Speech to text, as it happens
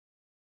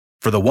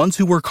For the ones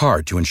who work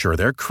hard to ensure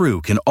their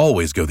crew can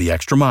always go the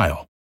extra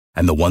mile,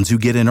 and the ones who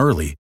get in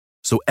early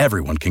so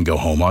everyone can go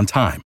home on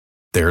time,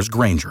 there's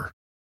Grainger,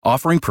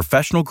 offering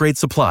professional-grade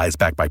supplies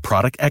backed by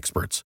product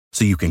experts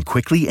so you can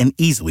quickly and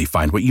easily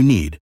find what you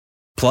need.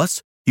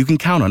 Plus, you can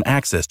count on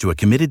access to a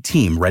committed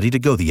team ready to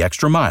go the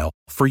extra mile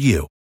for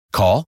you.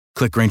 Call,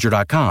 click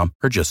Grainger.com,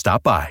 or just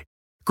stop by.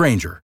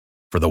 Grainger,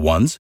 for the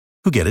ones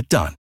who get it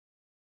done.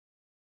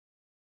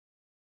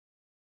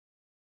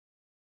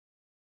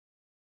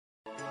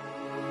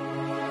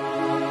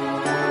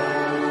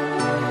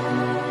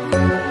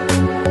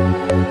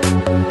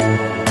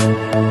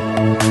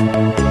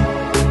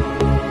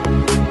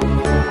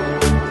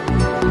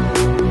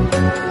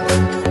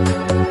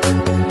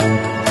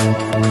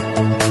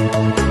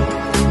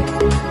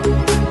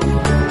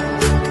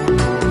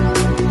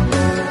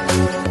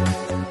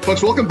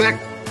 Folks, welcome back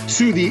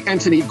to the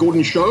Anthony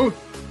Gordon Show.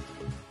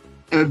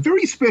 A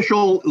very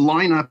special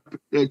lineup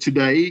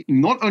today,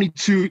 not only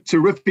two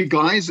terrific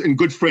guys and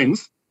good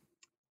friends,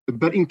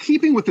 but in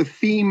keeping with the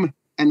theme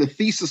and the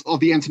thesis of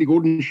the Anthony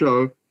Gordon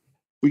Show,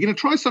 we're going to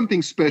try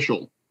something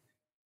special.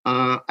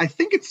 I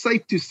think it's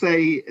safe to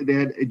say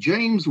that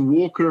James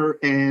Walker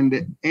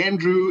and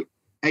Andrew,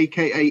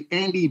 aka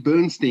Andy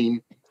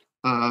Bernstein,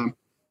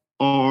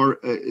 are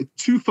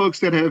two folks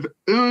that have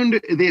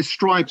earned their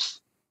stripes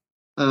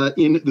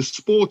in the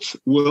sports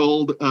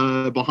world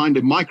behind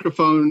a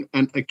microphone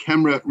and a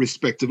camera,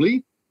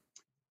 respectively.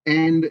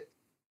 And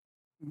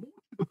more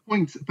to the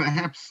point,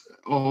 perhaps,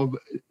 of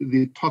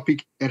the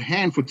topic at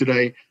hand for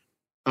today,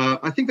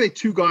 I think they're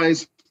two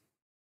guys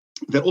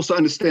that also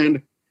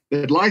understand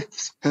that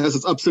life has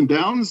its ups and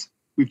downs.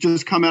 We've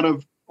just come out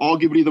of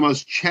arguably the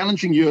most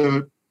challenging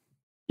year,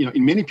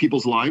 in many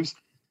people's lives.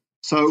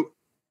 So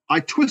I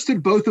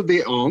twisted both of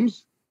their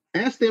arms,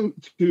 asked them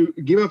to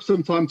give up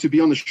some time to be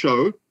on the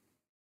show,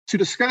 to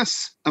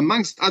discuss,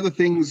 amongst other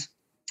things,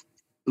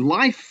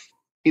 life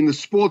in the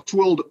sports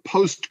world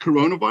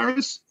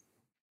post-coronavirus.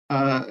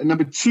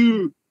 Number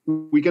two,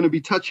 we're going to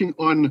be touching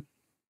on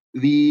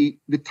the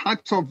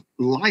types of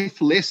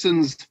life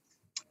lessons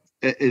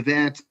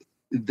that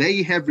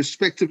they have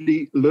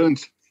respectively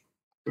learned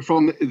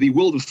from the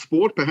world of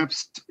sport,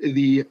 perhaps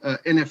the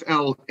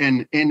NFL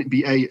and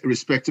NBA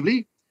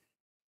respectively.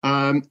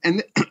 And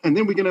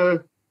then we're going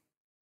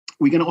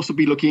to also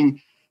be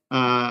looking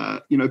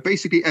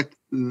basically at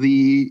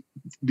the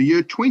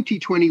year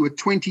 2020 with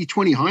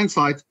 2020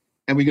 hindsight,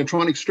 and we're going to try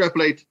and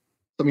extrapolate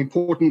some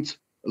important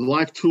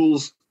life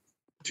tools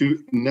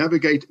to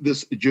navigate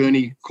this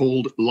journey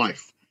called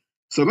life.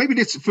 So maybe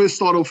let's first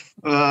start off.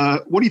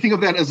 What do you think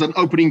of that as an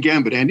opening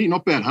gambit, Andy?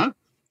 Not bad, huh?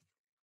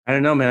 I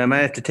don't know, man. I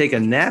might have to take a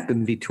nap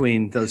in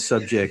between those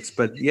subjects,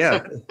 but yeah,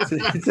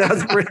 it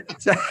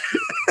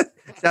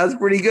sounds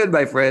pretty good,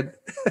 my friend.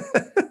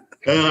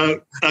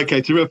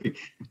 Okay, terrific.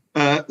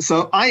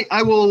 So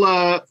I will,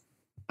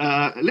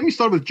 let me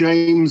start with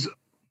James.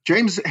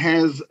 James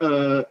has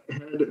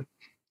had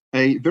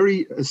a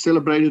very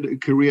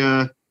celebrated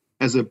career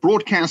as a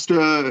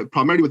broadcaster,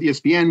 primarily with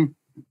ESPN,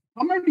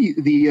 primarily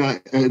the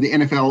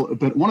NFL,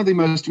 but one of the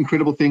most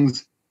incredible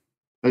things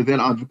that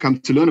I've come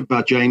to learn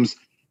about James,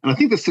 and I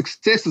think the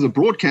success as a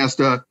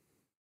broadcaster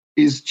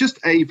is just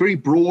a very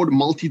broad,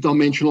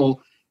 multidimensional,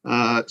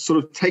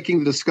 sort of taking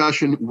the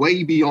discussion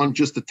way beyond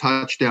just the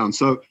touchdown.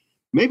 So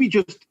maybe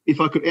just if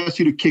I could ask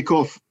you to kick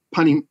off,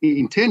 pun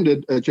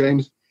intended,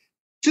 James,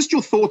 just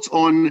your thoughts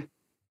on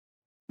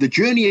the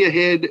journey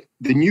ahead,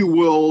 the new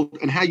world,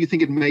 and how you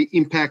think it may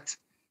impact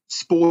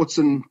sports,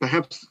 and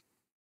perhaps,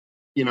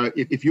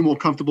 if you're more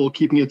comfortable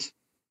keeping it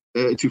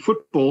to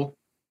football,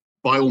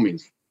 by all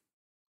means.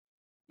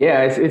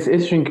 Yeah, it's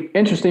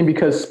interesting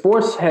because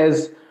sports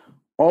has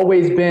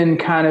always been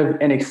kind of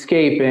an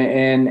escape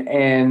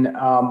and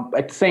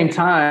at the same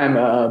time,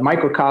 a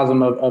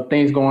microcosm of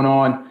things going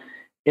on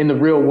in the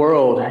real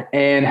world.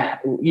 And,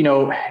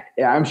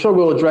 I'm sure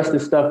we'll address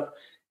this stuff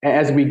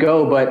as we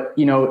go, but,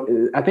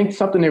 I think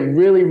something that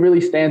really,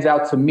 really stands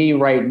out to me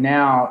right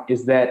now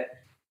is that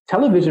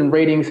television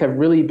ratings have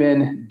really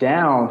been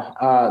down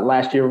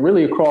last year,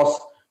 really across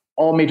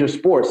all major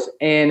sports.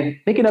 And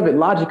thinking of it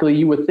logically,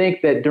 you would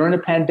think that during the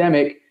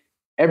pandemic,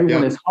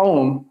 everyone is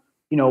home.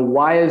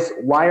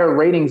 Why are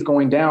ratings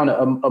going down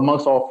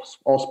amongst all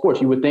sports?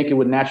 You would think it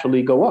would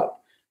naturally go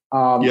up,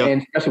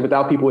 and especially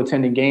without people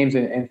attending games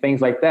and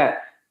things like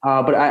that.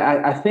 But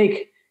I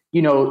think,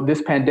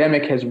 this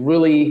pandemic has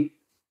really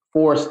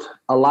forced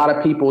a lot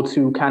of people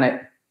to kind of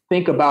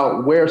think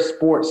about where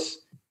sports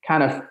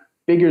kind of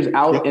figures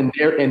out in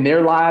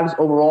their lives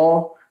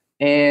overall.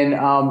 And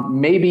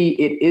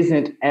maybe it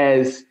isn't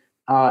as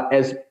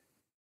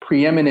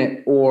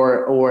preeminent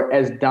or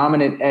as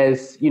dominant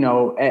as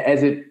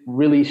as it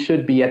really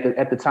should be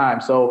at the time.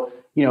 So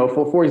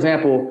for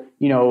example,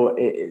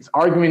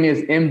 arguing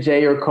is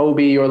MJ or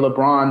Kobe or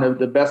LeBron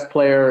the best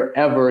player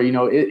ever?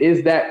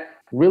 Is that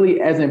really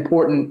as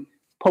important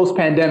post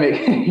pandemic?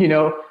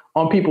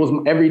 on people's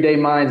everyday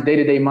minds,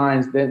 day-to-day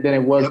minds than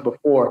it was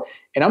before.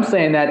 And I'm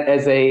saying that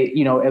as a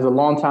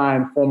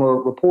longtime former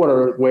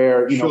reporter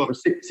where, for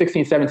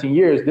 16, 17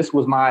 years, this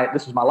was my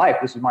life.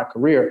 This was my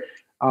career.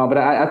 But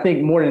I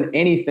think more than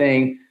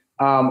anything,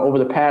 over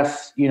the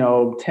past,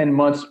 10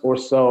 months or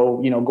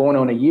so, going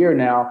on a year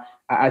now,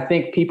 I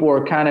think people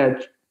are kind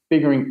of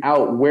figuring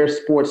out where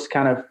sports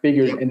kind of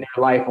figures in their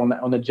life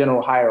on the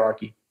general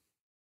hierarchy.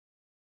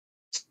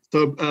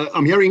 So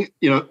I'm hearing,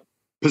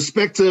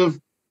 perspective,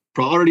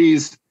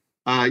 priorities.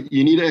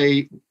 You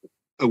need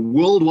a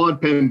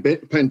worldwide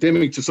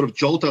pandemic to sort of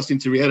jolt us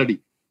into reality.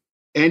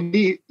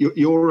 Andy,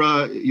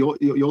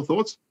 your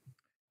thoughts?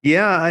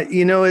 Yeah, it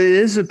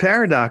is a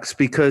paradox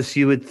because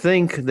you would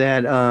think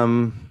that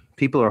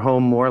people are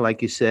home more,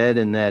 like you said,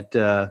 and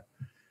that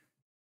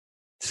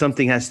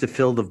something has to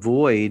fill the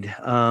void.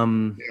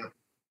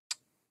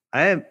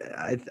 I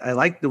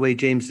like the way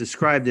James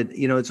described it.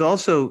 It's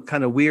also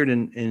kind of weird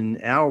in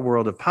our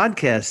world of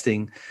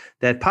podcasting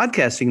that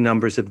podcasting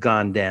numbers have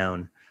gone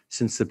down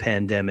since the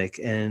pandemic,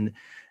 and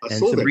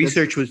some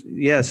research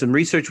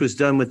was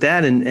done with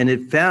that,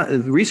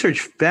 and research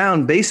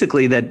found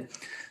basically that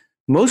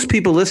most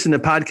people listen to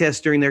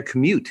podcasts during their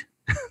commute.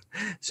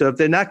 So if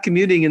they're not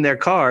commuting in their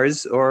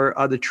cars or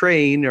on the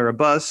train or a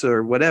bus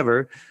or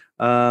whatever,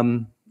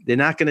 they're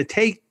not going to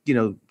take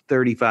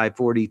 35,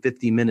 40,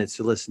 50 minutes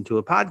to listen to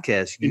a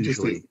podcast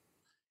usually.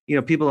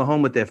 People are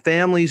home with their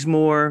families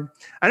more.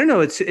 I don't know.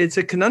 It's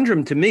a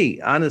conundrum to me,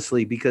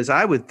 honestly, because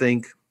I would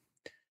think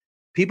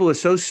people are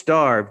so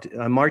starved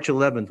on March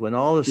 11th when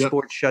all the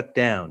sports shut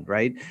down,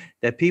 right?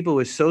 That people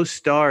were so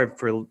starved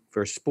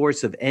for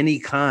sports of any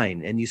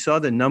kind. And you saw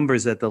the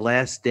numbers that The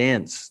Last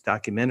Dance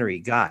documentary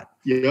got,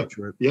 which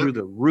were through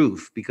the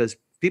roof because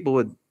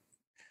people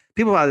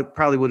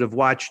probably would have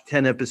watched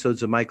 10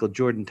 episodes of Michael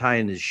Jordan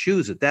tying his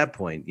shoes at that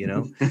point,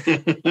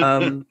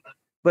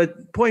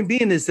 But point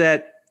being is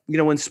that,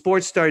 when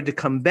sports started to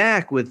come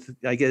back with,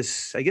 I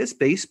guess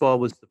baseball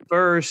was the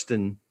first,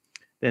 and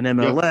then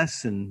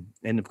MLS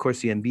and of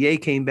course the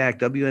NBA came back,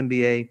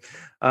 WNBA.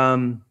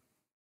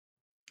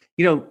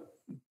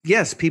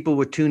 Yes, people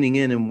were tuning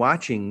in and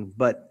watching,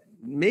 but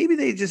maybe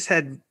they just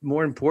had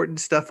more important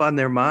stuff on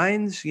their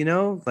minds,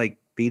 like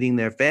feeding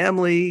their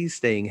family,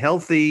 staying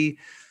healthy,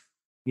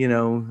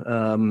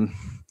 trying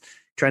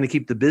to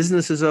keep the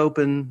businesses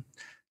open.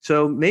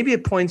 So maybe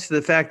it points to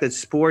the fact that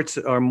sports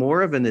are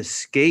more of an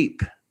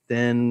escape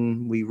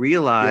than we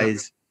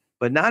realize,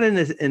 but not in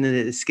an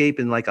escape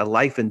in like a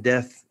life and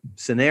death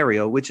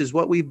scenario, which is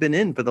what we've been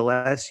in for the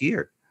last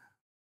year.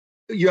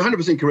 You're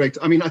 100% correct.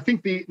 I mean, I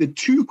think the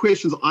two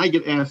questions I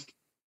get asked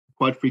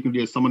quite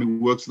frequently as someone who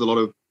works with a lot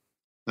of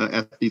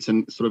athletes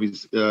and sort of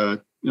is,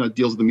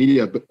 deals with the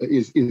media, but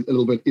is a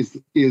little bit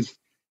is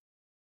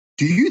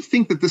do you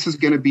think that this is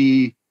going to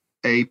be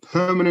a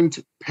permanent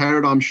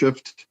paradigm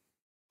shift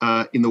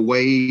in the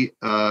way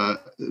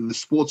the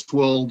sports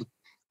world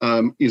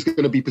is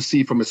going to be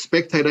perceived from a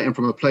spectator and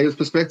from a player's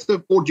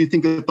perspective? Or do you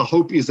think that the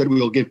hope is that we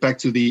will get back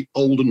to the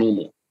older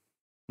normal?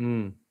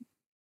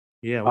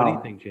 Yeah, what do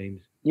you think,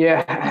 James?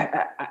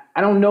 Yeah,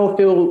 I don't know if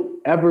it'll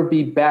ever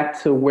be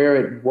back to where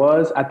it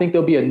was. I think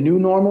there'll be a new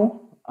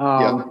normal.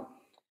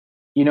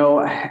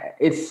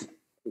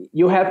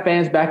 You'll have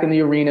fans back in the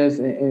arenas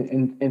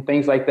and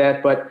things like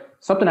that. But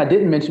something I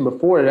didn't mention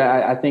before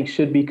that I think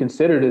should be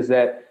considered is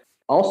that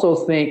I also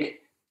think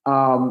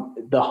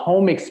the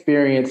home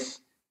experience,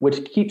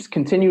 which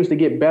continues to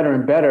get better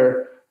and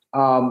better,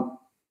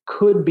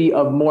 could be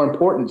of more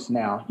importance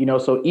now.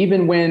 So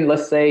even when,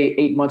 let's say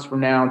 8 months from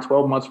now,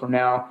 12 months from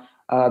now,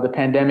 the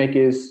pandemic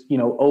is,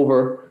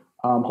 over,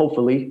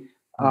 hopefully,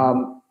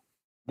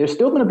 there's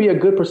still going to be a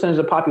good percentage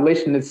of the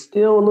population that's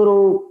still a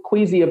little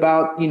queasy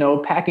about,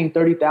 packing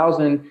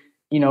 30,000,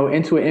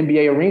 into an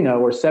NBA arena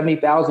or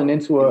 70,000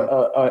 into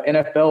a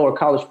NFL or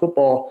college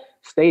football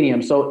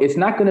stadium. So it's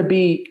not going to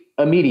be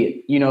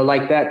immediate,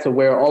 like that, to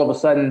where all of a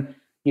sudden,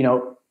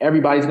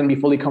 everybody's going to be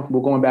fully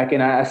comfortable going back in.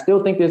 I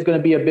still think there's going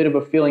to be a bit of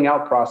a filling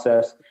out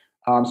process,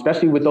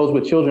 especially with those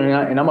with children.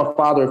 And I'm a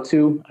father of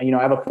two. I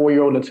have a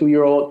 4-year-old and a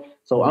 2-year-old.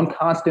 So I'm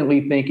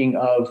constantly thinking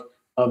of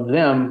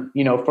them,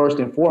 first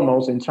and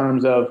foremost, in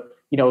terms of,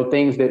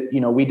 things that,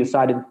 we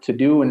decided to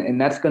do. And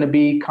that's going to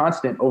be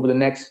constant over the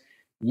next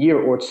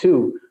year or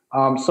two.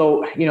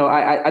 So,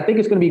 I think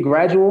it's going to be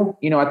gradual.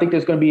 I think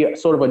there's going to be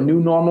sort of a new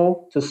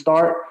normal to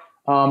start.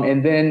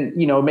 And then,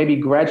 maybe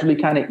gradually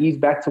kind of ease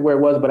back to where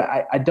it was. But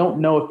I don't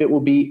know if it will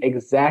be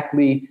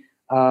exactly,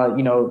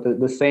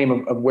 the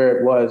same of where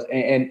it was.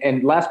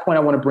 And last point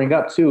I want to bring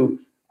up too,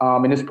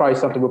 and this is probably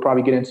something we'll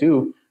probably get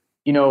into,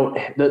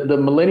 the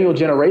millennial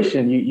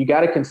generation, you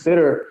got to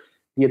consider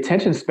the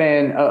attention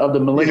span of the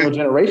millennial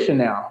generation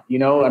now.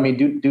 I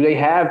mean, do they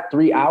have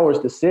 3 hours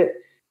to sit,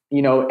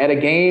 at a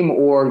game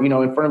or,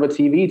 in front of a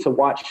TV to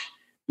watch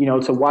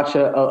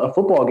a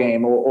football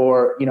game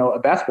or a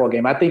basketball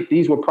game? I think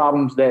these were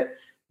problems that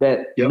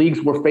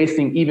leagues were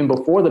facing even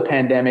before the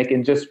pandemic,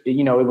 and just,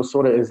 it was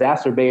sort of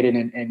exacerbated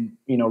and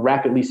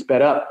rapidly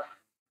sped up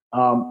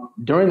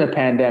during the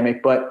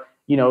pandemic. But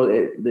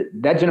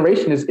that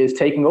generation is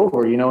taking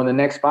over. In the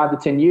next 5 to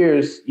 10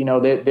 years,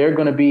 they're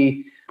going to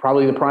be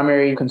probably the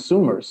primary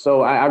consumers.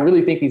 So I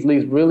really think these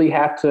leagues really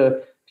have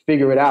to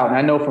figure it out. And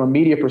I know from a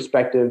media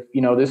perspective,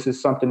 this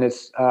is something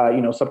that's,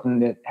 something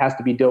that has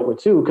to be dealt with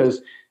too,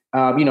 because,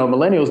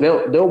 millennials,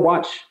 they'll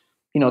watch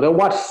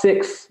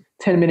 6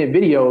 10-minute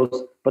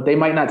videos, but they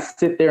might not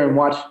sit there and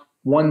watch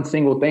one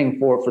single thing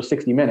for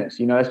 60 minutes.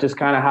 That's just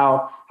kind of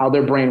how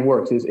their brain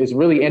works. It's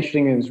really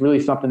interesting. And it's really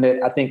something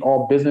that I think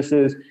all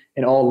businesses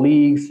and all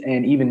leagues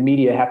and even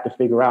media have to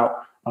figure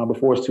out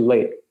before it's too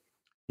late.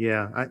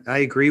 Yeah, I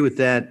agree with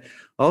that.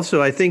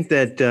 Also, I think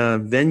that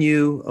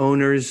venue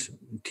owners,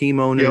 team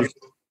owners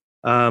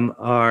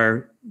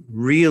are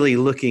really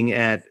looking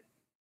at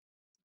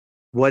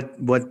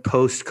what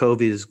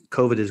post-COVID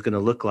is going to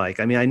look like.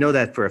 I mean, I know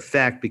that for a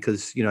fact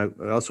because, I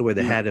also wear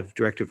the hat of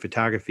director of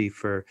photography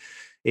for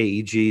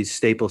AEG,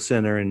 Staples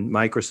Center, and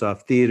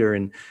Microsoft Theater.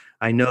 And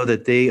I know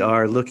that they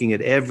are looking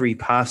at every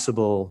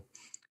possible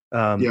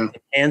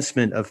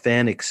enhancement of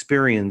fan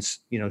experience,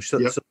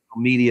 social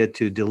media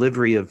to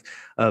delivery of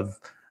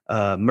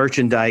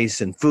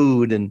merchandise and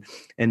food and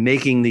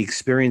making the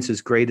experience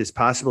as great as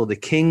possible.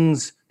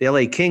 The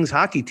LA Kings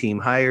hockey team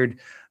hired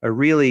a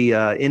really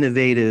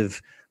innovative,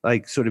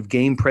 like sort of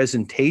game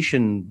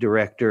presentation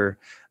director.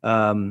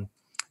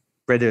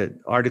 Read an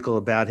article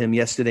about him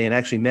yesterday and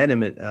actually met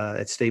him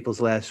at Staples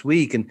last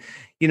week. And,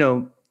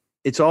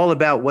 it's all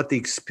about what the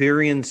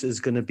experience is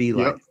going to be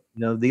like.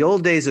 The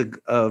old days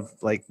of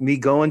like me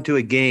going to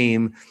a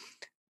game,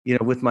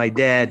 with my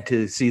dad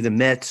to see the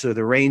Mets or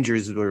the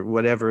Rangers or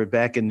whatever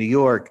back in New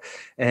York.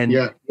 And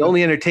the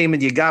only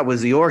entertainment you got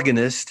was the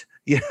organist,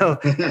 and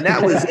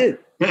that was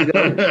it.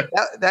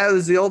 That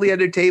was the only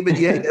entertainment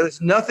you had. There was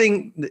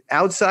nothing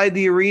outside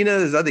the arena.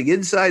 There's nothing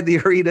inside the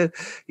arena.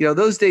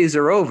 Those days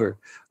are over.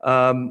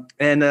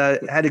 And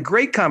had a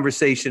great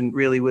conversation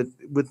really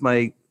with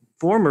my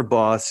former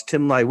boss,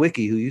 Tim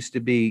Lywicki, who used to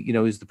be,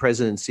 who's the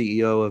president and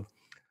CEO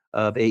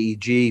of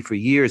AEG for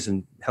years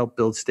and helped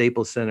build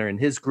Staples Center. And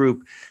his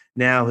group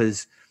now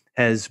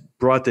has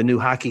brought the new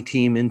hockey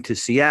team into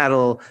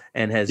Seattle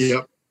and has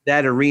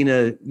that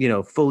arena,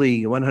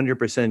 fully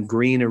 100%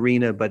 green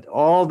arena, but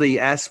all the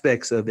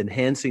aspects of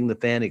enhancing the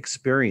fan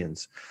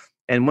experience.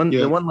 And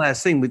the one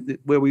last thing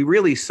where we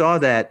really saw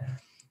that,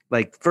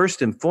 like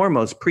first and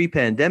foremost,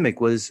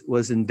 pre-pandemic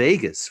was in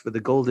Vegas for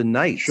the Golden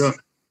Knights.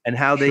 And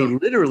how they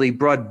literally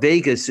brought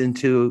Vegas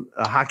into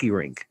a hockey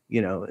rink.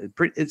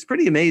 It's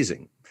pretty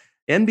amazing.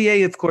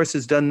 NBA, of course,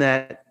 has done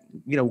that,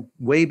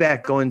 way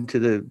back to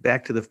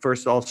the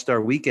first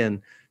All-Star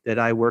weekend that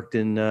I worked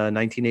in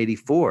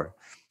 1984,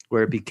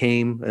 where it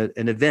became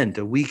an event,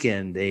 a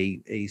weekend,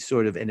 a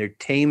sort of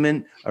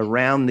entertainment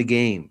around the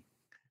game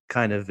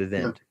kind of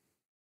event.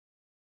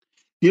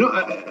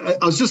 I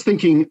was just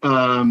thinking,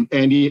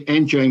 Andy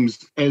and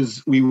James,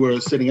 as we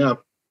were setting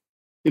up,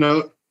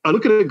 I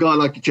look at a guy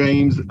like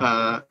James,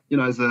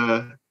 as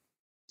a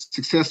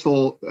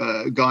successful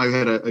guy who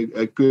had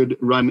a good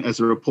run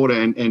as a reporter,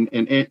 and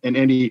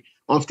Andy,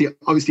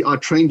 obviously I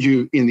trained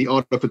you in the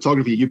art of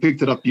photography. You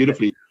picked it up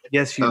beautifully.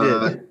 Yes, you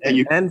did,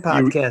 and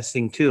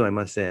podcasting too, I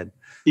must add.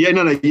 Yeah,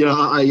 no,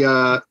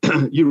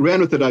 you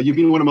ran with it. You've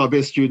been one of my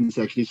best students,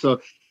 actually. So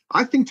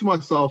I think to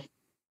myself,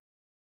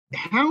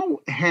 how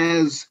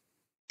has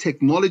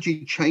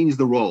technology changed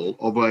the role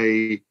of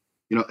a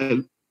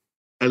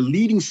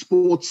leading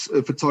sports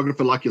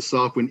photographer like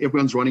yourself when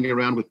everyone's running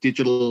around with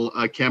digital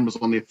cameras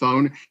on their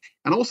phone?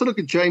 And I also look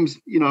at James,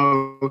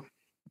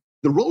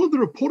 the role of the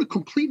reporter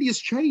completely has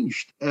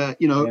changed.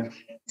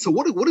 So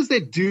what does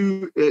that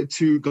do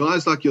to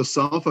guys like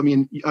yourself? I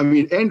mean,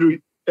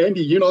 Andy,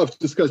 I've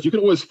discussed, you can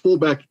always fall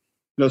back,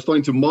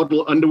 starting to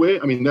model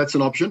underwear. I mean, that's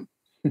an option.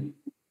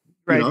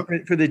 Right.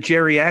 For the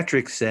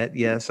geriatric set.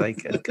 Yes, I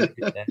could do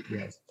that.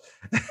 Yes.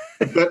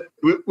 But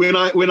when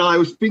I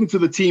was speaking to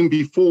the team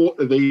before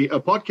the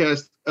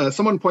podcast,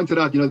 someone pointed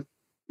out,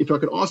 if I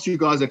could ask you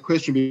guys that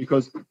question,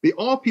 because there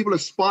are people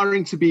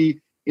aspiring to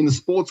be in the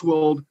sports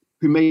world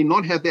who may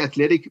not have the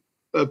athletic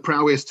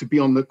prowess to be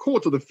on the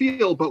court or the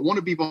field, but want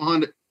to be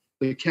behind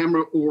the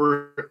camera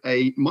or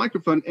a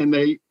microphone, and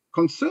they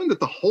concerned that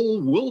the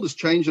whole world has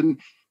changed. And,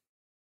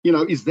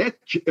 is that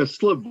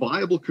still a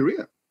viable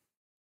career?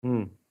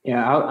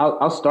 Yeah,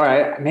 I'll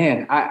start.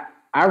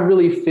 I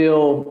really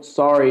feel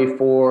sorry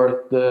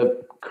for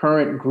the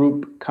current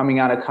group coming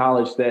out of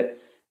college that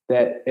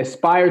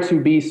aspire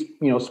to be,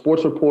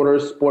 sports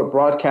reporters, sport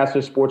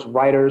broadcasters, sports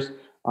writers,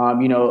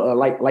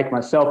 like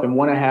myself, and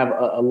want to have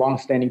a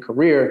long-standing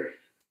career.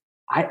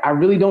 I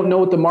really don't know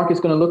what the market's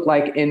going to look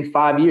like in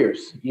 5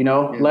 years,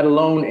 let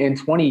alone in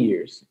 20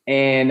 years.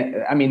 And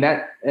I mean,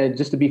 that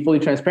just to be fully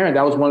transparent,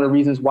 that was one of the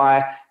reasons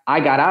why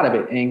I got out of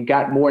it and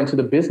got more into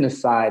the business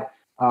side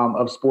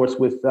of sports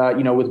with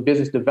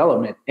business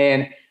development.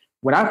 And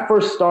when I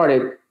first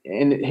started,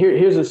 and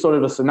here's a sort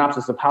of a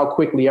synopsis of how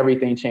quickly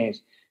everything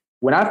changed.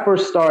 When I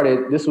first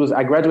started,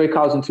 I graduated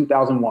college in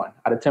 2001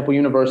 out of Temple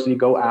University,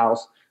 go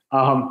Owls.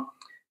 All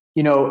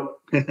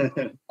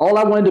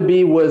I wanted to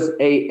be was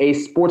a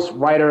sports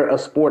writer, a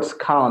sports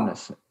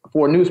columnist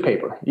for a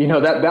newspaper.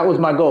 That was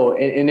my goal.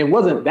 And it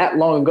wasn't that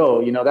long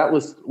ago. That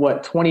was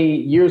 20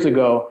 years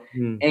ago.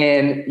 And,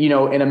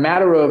 in a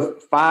matter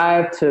of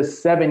 5 to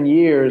 7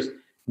 years,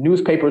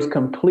 newspapers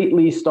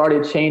completely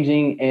started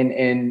changing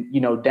and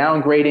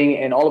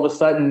downgrading. And all of a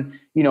sudden,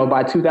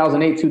 by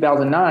 2008,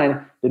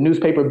 2009, the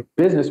newspaper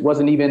business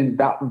wasn't even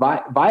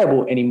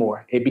viable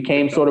anymore. It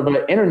became sort of an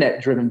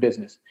internet driven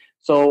business.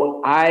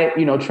 So I,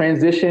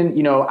 transitioned,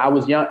 I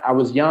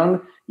was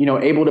young,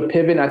 able to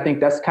pivot. And I think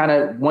that's kind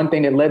of one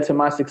thing that led to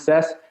my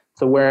success,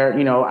 to where,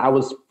 I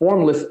was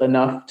formless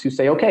enough to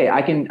say, okay,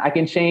 I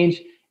can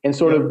change and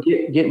sort of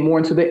get more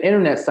into the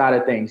internet side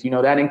of things.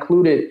 That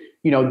included,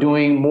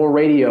 doing more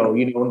radio,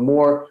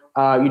 more,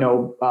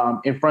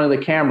 in front of the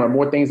camera,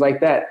 more things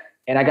like that.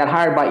 And I got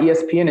hired by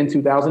ESPN in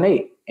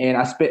 2008. And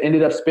I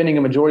ended up spending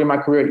a majority of my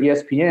career at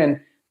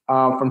ESPN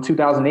from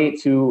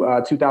 2008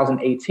 to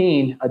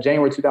 2018,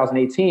 January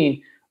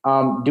 2018,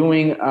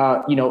 doing,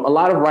 a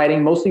lot of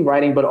writing, mostly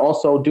writing, but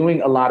also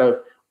doing a lot of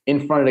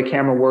in front of the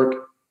camera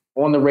work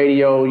on the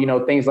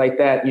radio, things like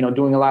that,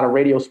 doing a lot of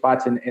radio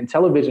spots and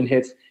television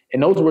hits.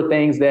 And those were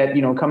things that,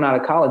 coming out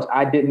of college,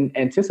 I didn't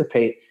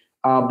anticipate.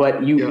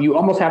 But you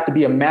almost have to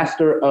be a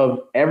master of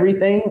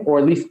everything, or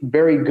at least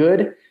very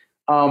good,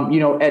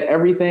 at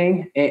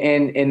everything.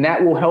 And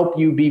that will help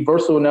you be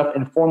versatile enough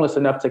and formless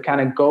enough to kind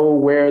of go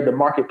where the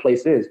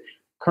marketplace is.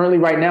 Currently,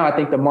 right now, I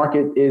think the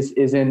market is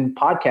in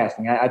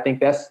podcasting. I think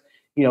that's,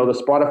 the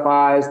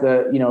Spotify's,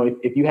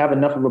 if you have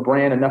enough of a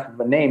brand, enough of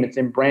a name, it's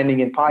in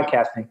branding and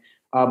podcasting.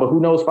 But who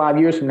knows 5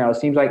 years from now? It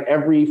seems like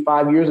every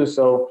 5 years or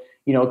so,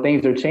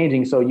 things are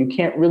changing. So you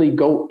can't really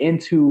go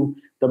into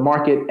the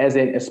market as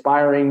an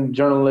aspiring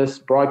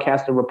journalist,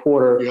 broadcaster,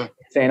 reporter,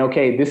 saying,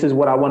 okay, this is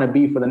what I want to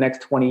be for the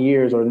next 20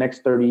 years or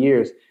next 30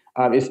 years.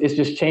 It's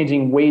just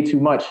changing way too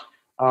much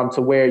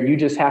to where you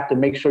just have to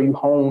make sure you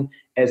hone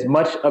as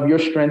much of your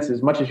strengths,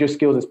 as much as your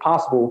skills as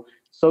possible,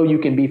 so you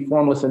can be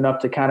formless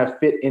enough to kind of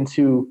fit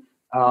into,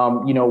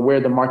 where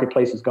the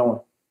marketplace is going.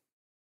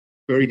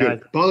 Very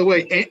good. By the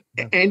way,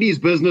 Andy's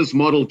business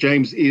model,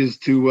 James, is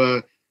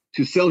to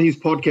sell his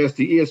podcast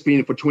to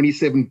ESPN for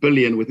 $27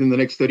 billion within the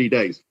next 30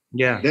 days.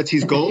 Yeah. That's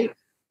his goal.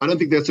 I don't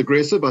think that's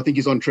aggressive. I think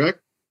he's on track.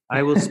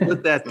 I will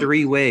split that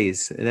 3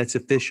 ways. That's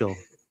official.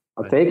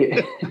 I'll take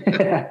it.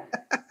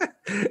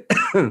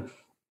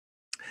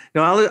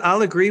 No,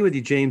 I'll agree with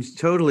you, James.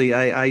 Totally.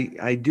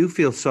 I do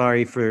feel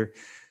sorry for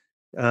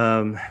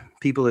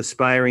people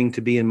aspiring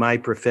to be in my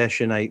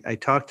profession. I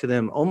talk to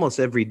them almost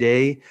every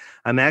day.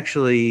 I'm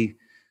actually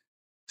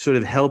sort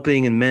of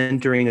helping and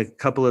mentoring a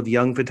couple of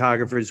young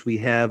photographers we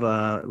have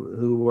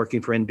who are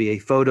working for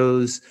NBA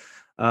Photos.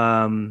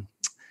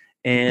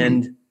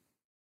 And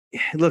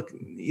look,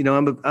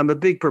 I'm a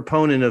big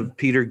proponent of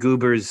Peter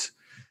Guber's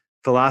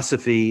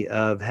philosophy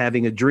of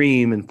having a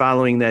dream and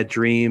following that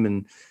dream,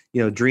 and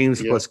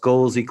dreams plus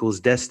goals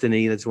equals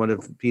destiny. That's one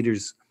of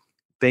Peter's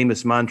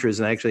famous mantras,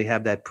 and I actually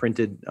have that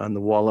printed on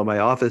the wall of my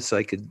office so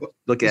I could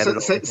look at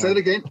it. Say it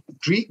again.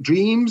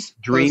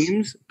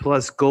 Dreams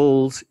plus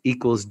goals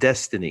equals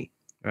destiny,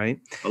 right?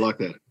 I like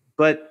that.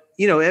 But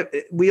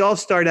we all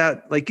start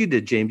out like you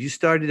did, James. You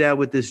started out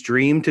with this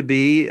dream to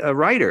be a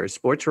writer, a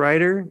sports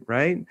writer,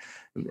 right?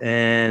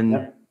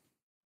 And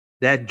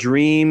that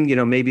dream,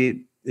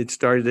 maybe it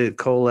started to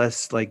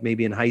coalesce like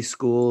maybe in high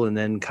school and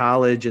then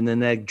college, and then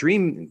that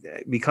dream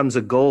becomes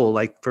a goal.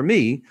 Like for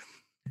me,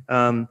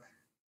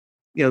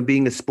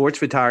 being a sports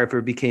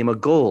photographer became a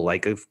goal,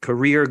 like a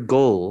career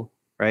goal,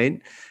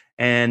 right?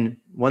 And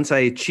once I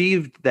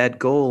achieved that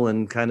goal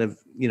and kind of,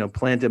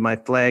 planted my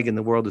flag in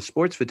the world of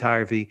sports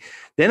photography,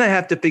 then I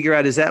have to figure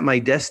out, is that my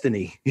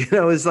destiny?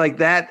 It's like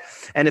that.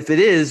 And if it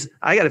is,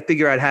 I got to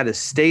figure out how to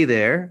stay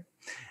there.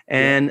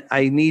 And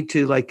I need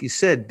to, like you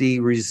said, be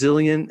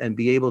resilient and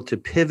be able to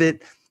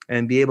pivot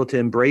and be able to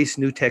embrace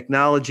new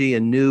technology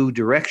and new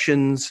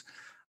directions,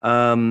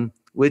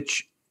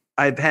 which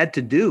I've had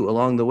to do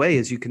along the way,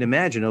 as you can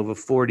imagine, over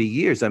 40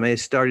 years. I may have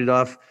started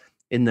off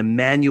in the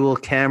manual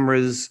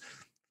cameras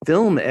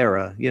film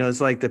era.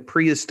 It's like the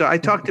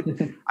prehistoric.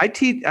 I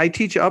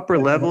teach upper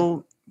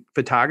level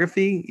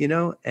photography,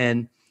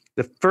 and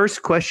the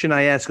first question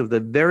I ask of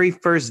the very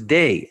first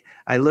day,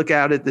 I look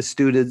out at the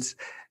students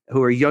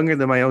who are younger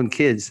than my own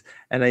kids,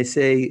 and I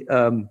say,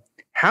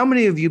 how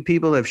many of you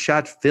people have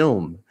shot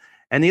film?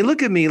 And they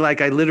look at me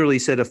like I literally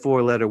said a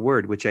 4-letter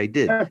word, which I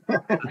did.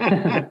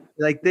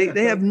 Like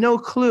they have no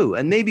clue.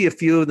 And maybe a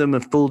few of them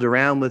have fooled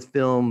around with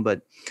film,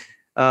 but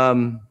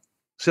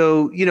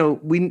so,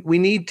 we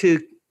need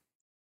to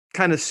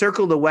kind of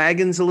circle the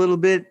wagons a little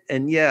bit.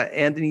 And yeah,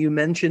 Anthony, you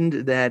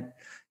mentioned that,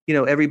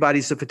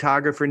 everybody's a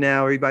photographer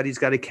now. Everybody's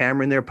got a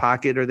camera in their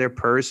pocket or their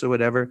purse or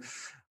whatever.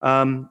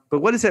 But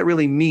what does that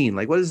really mean?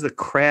 Like, what does the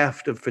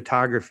craft of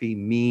photography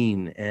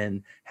mean?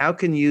 And how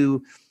can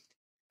you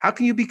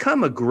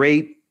become a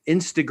great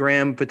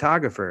Instagram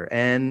photographer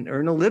and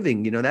earn a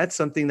living? That's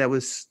something that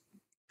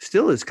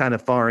still is kind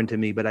of foreign to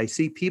me, but I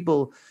see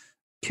people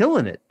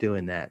killing it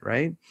doing that,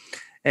 right?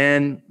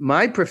 And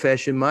my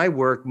profession, my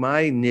work,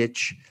 my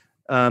niche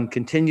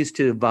continues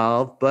to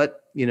evolve,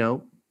 but,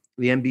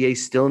 The NBA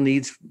still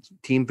needs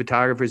team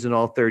photographers in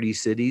all 30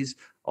 cities.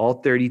 All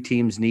 30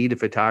 teams need a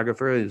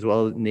photographer, as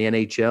well in the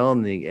NHL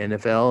and the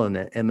NFL and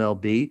the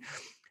MLB.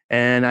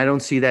 And I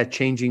don't see that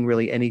changing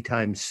really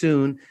anytime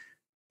soon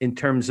in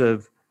terms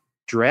of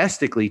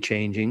drastically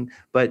changing.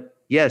 But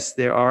yes,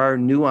 there are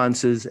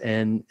nuances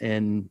and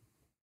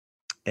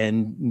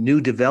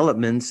new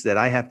developments that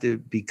I have to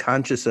be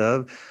conscious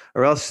of,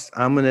 or else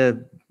I'm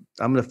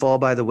gonna fall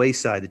by the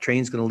wayside. The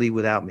train's gonna leave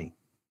without me.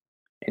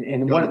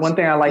 And one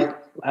thing I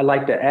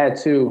like to add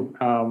too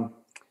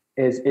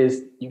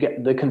is you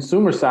get the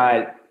consumer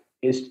side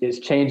is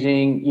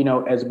changing,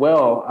 as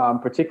well,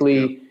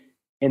 particularly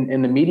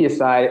in the media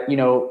side.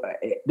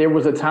 There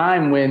was a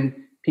time when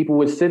people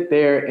would sit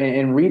there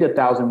and read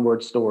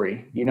 1,000-word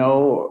story,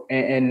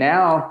 and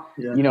now,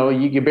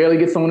 you barely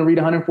get someone to read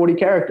 140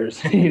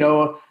 characters,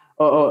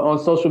 on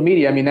social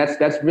media. I mean,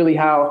 that's really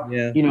how,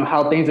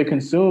 how things are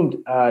consumed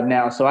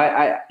now. So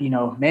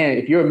man,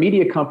 if you're a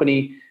media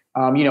company,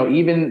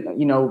 even,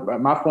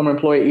 my former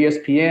employer,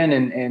 ESPN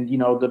and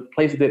the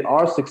places that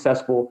are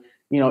successful,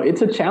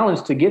 it's a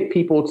challenge to get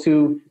people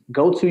to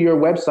go to your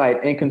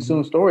website and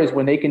consume stories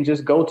when they can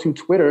just go to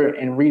Twitter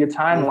and read a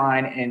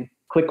timeline and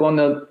click on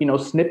the,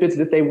 snippets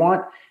that they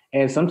want.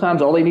 And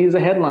sometimes all they need is a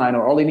headline,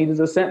 or all they need is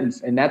a sentence,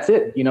 and that's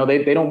it.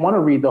 They don't want to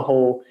read the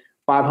whole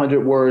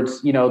 500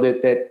 words,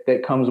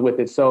 that comes with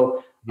it.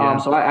 So,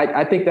 so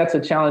I think that's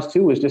a challenge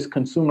too, is just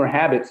consumer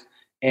habits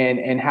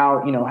and how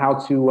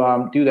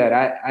to do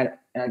that.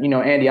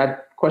 Andy, I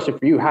question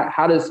for you: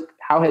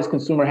 how has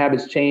consumer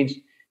habits changed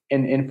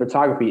in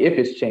photography, if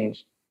it's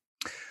changed?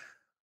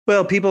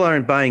 Well, people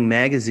aren't buying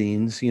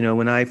magazines.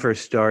 When I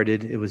first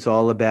started, it was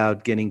all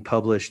about getting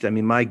published. I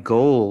mean, my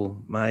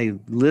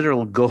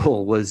literal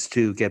goal was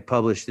to get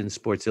published in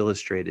Sports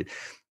Illustrated.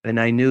 And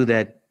I knew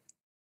that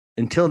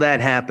until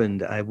that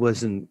happened, I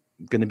wasn't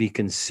going to be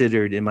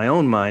considered in my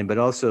own mind, but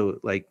also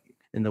like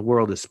in the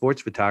world of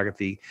sports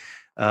photography,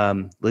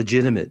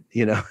 legitimate,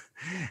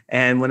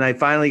 And when I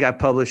finally got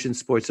published in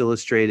Sports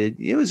Illustrated,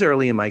 it was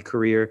early in my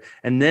career.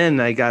 And then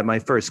I got my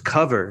first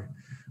cover,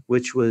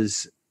 which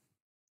was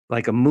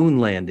like a moon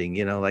landing,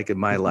 like in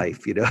my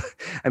life,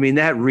 I mean,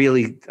 that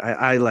really,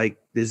 I like,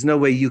 there's no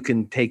way you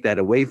can take that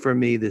away from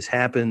me. This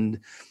happened.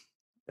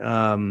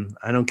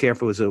 I don't care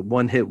if it was a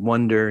one-hit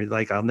wonder,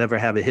 like I'll never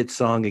have a hit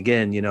song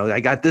again.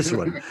 I got this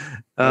one.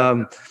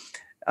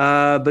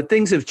 But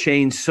things have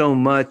changed so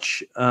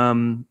much.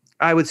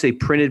 I would say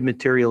printed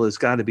material has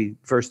got to be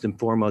first and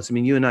foremost. I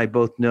mean, you and I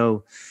both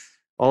know,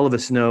 all of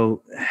us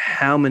know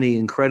how many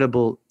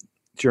incredible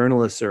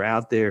journalists are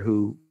out there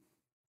who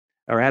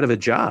are out of a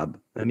job.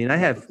 I mean, I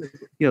have,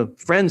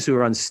 friends who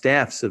are on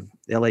staffs of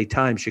LA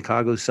Times,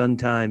 Chicago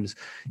Sun-Times,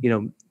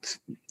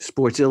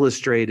 Sports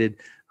Illustrated,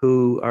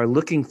 who are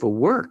looking for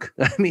work.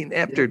 I mean,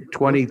 after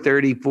 20,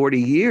 30, 40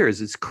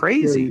 years, it's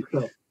crazy.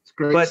 It's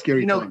great, but,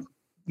 scary time.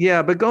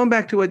 Yeah, but going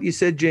back to what you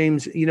said,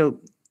 James,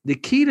 the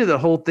key to the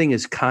whole thing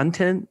is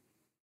content,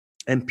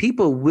 and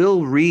people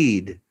will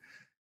read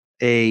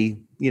a,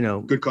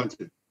 good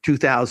content,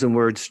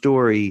 2,000-word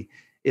story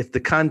if the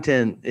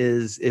content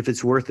if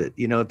it's worth it,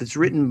 if it's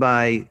written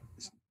by,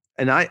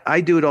 and I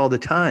do it all the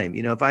time.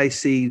 If I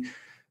see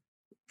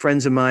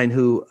friends of mine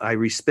who I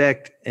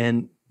respect,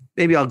 and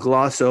maybe I'll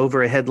gloss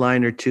over a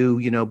headline or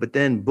two, but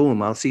then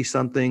boom, I'll see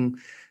something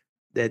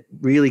that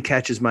really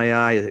catches my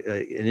eye,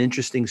 an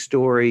interesting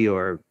story,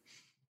 or,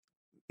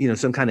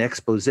 some kind of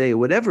expose or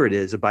whatever it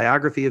is, a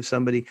biography of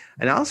somebody.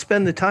 And I'll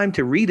spend the time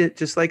to read it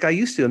just like I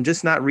used to. I'm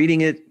just not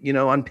reading it,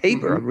 on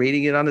paper. Mm-hmm. I'm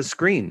reading it on a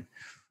screen.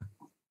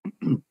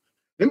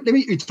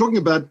 You're talking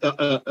about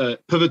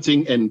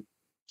pivoting and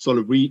sort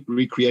of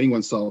recreating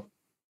oneself.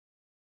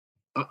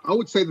 I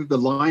would say that the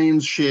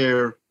lion's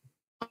share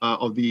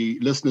of the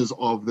listeners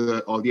of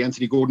the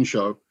Anthony Gordon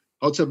Show,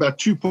 I would say about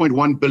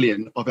 2.1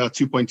 billion of our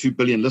 2.2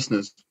 billion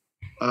listeners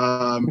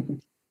are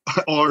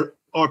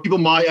people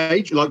my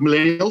age, like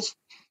millennials.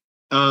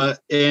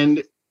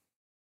 And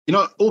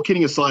all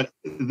kidding aside,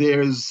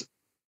 there's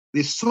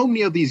so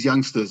many of these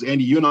youngsters.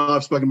 Andy, you and I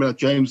have spoken about it.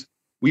 James,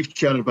 we've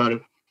chatted about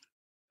it.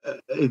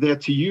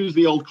 That, to use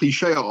the old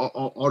cliche,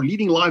 are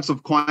leading lives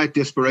of quiet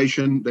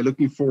desperation. They're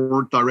looking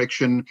for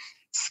direction.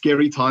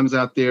 Scary times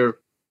out there.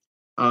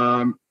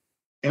 And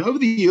over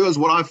the years,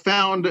 what I've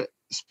found,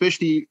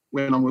 especially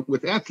when I'm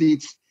with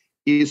athletes,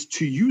 is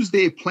to use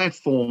their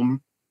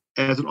platform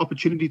as an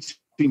opportunity to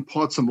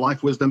impart some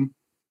life wisdom,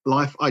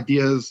 life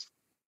ideas.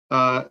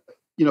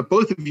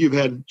 Both of you have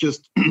had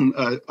just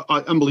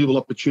unbelievable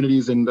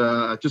opportunities, and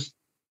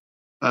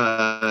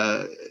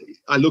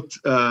I looked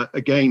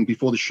again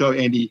before the show,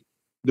 Andy,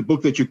 the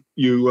book that you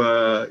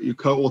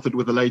co-authored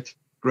with the late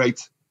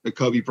great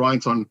Kobe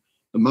Bryant on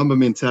the Mamba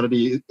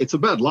mentality. It's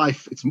about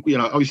life. It's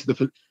obviously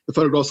the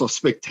photographs are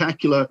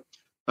spectacular.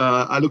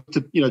 I looked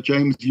at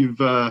James, you've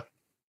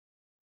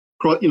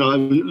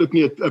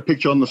looking at a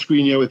picture on the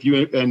screen here with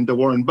you and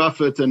Warren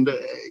Buffett, and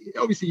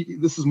obviously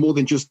this is more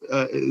than just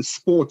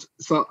sport.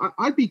 So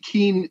I'd be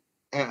keen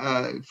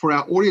for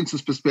our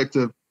audience's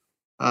perspective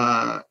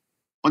on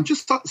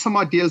just some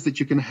ideas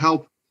that you can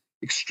help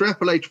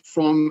extrapolate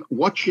from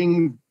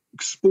watching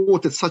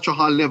sport at such a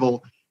high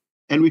level,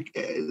 and we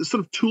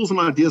sort of tools and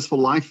ideas for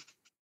life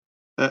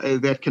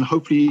that can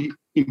hopefully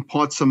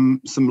impart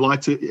some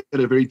light at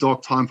a very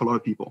dark time for a lot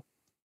of people.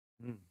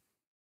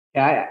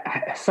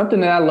 Yeah,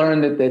 something that I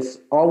learned that's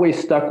always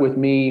stuck with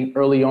me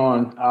early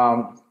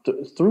on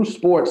through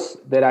sports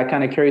that I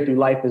kind of carry through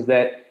life is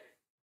that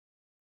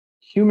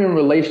human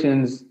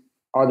relations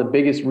are the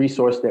biggest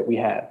resource that we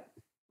have.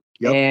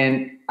 Yep.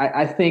 And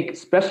I think,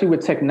 especially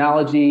with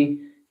technology,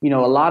 a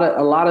lot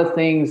of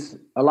things,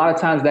 a lot of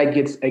times that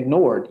gets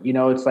ignored.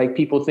 It's like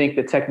people think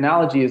that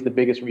technology is the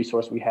biggest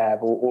resource we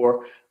have,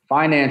 or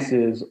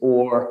finances,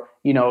 or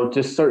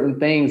just certain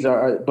things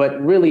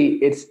but really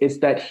it's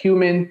that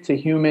human to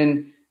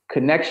human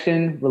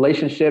connection,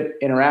 relationship,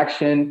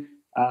 interaction,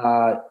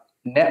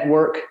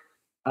 network.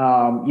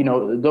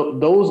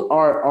 Those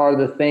are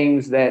the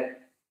things that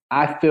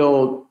I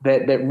feel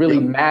that really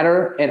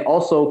matter, and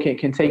also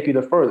can take you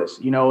the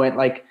furthest, and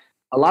like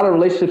a lot of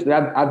relationships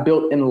that I've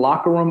built in the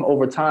locker room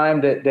over time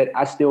that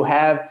I still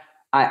have,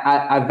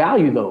 I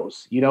value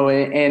those,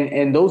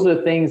 and those are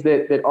the things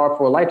that are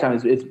for a lifetime.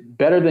 It's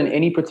better than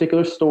any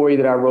particular story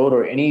that I wrote,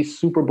 or any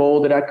Super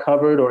Bowl that I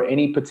covered, or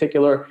any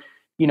particular,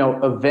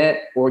 event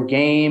or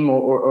game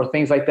or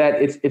things like that.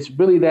 It's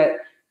really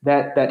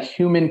that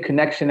human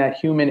connection, that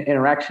human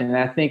interaction. And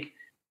I think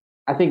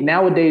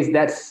nowadays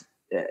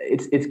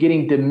it's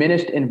getting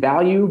diminished in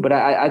value, but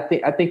I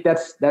think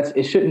that's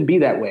it shouldn't be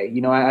that way.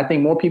 I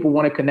think more people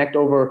want to connect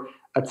over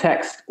a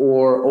text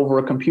or over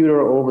a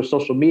computer or over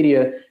social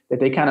media, that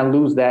they kind of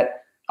lose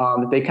that.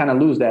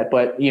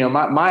 But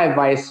my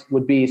advice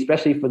would be,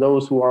 especially for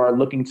those who are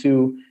looking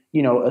to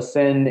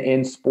ascend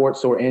in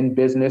sports or in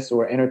business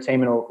or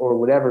entertainment or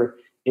whatever,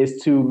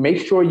 is to make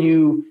sure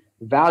you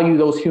value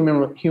those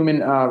human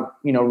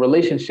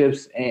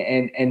relationships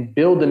and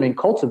build them and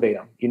cultivate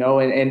them,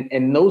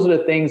 and those are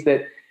the things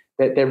that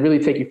really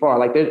take you far.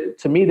 Like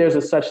to me, there's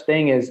a such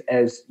thing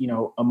as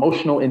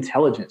emotional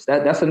intelligence.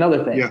 That's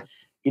another thing. Yeah.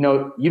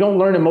 You don't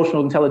learn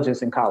emotional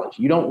intelligence in college.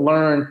 You don't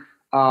learn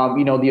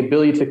the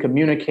ability to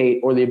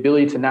communicate, or the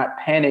ability to not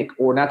panic,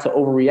 or not to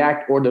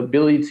overreact, or the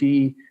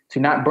ability to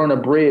not burn a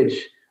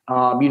bridge.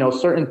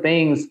 Certain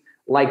things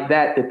like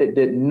that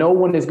no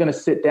one is going to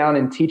sit down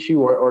and teach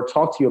you or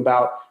talk to you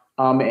about.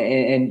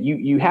 And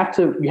you have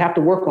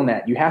to work on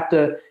that. You have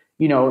to,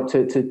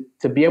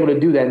 to be able to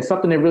do that. And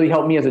something that really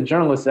helped me as a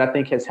journalist, that I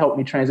think has helped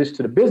me transition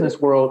to the business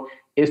world,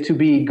 is to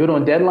be good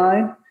on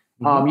deadline.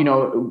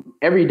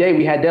 Every day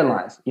we had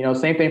deadlines,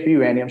 same thing for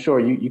you, Andy. I'm sure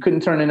you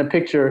couldn't turn in a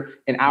picture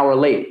an hour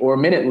late or a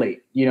minute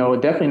late,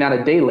 definitely not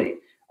a day late.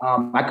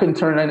 I couldn't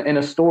turn in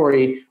a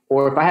story,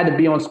 or if I had to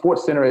be on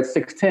Sports Center at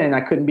 6:10, I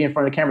couldn't be in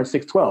front of the camera at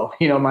 6:12.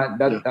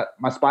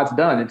 My spot's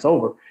done. It's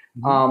over.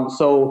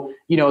 So,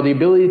 the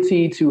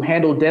ability to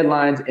handle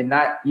deadlines and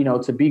not,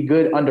 to be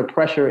good under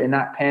pressure and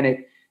not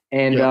panic.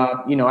 And,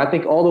 I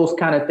think all those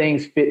kind of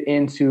things fit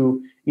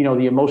into,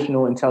 the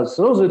emotional intelligence.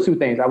 So those are the two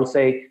things I would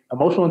say: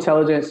 emotional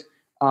intelligence,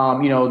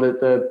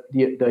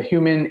 the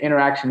human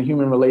interaction,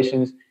 human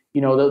relations.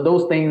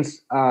 Those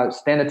things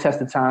stand the test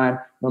of time,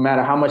 no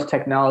matter how much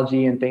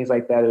technology and things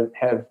like that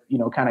have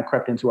kind of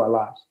crept into our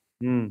lives.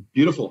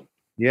 Beautiful.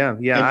 Yeah.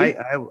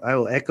 I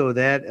will echo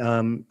that.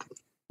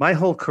 My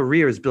whole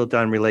career is built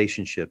on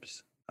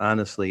relationships.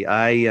 Honestly,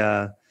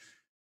 there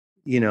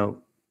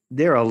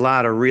are a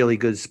lot of really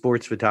good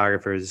sports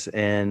photographers,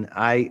 and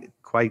I,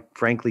 quite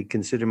frankly,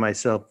 consider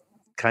myself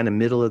kind of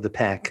middle of the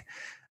pack.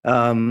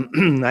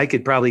 I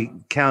could probably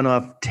count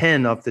off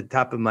 10 off the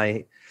top of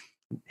my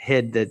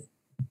head that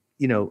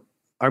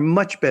are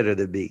much better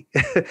than me.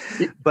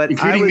 But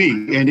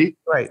including me, Andy.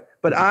 Right.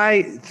 But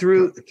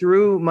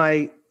through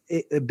my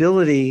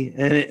ability,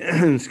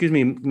 and excuse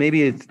me,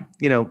 maybe it's,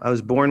 I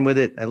was born with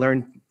it. I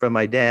learned from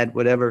my dad,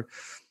 whatever.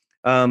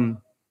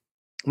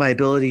 My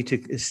ability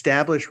to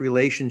establish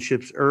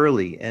relationships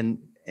early, and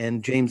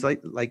James,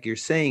 like you're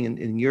saying,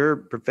 in your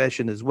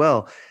profession as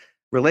well,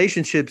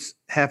 relationships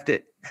have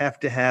to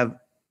have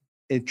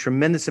a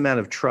tremendous amount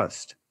of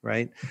trust,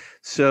 right?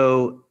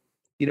 So,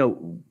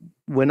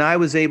 when I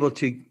was able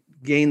to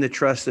gain the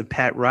trust of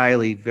Pat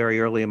Riley very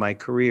early in my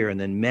career, and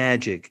then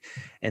Magic,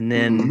 and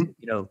then,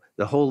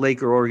 the whole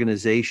Laker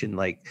organization,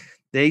 like,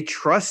 they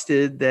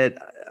trusted that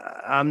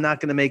I'm not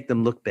going to make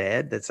them look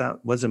bad.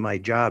 Wasn't my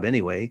job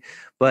anyway,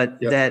 but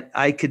that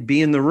I could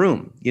be in the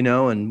room,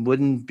 and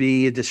wouldn't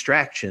be a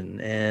distraction,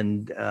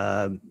 and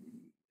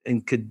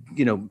could,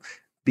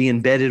 be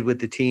embedded with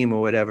the team or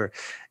whatever.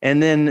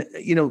 And then,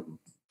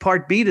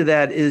 part B to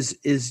that is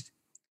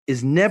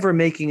never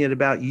making it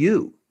about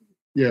you.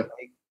 Yeah.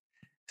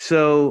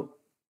 So,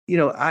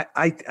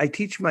 I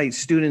teach my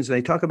students, and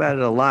I talk about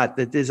it a lot,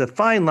 that there's a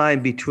fine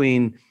line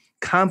between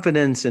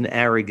confidence and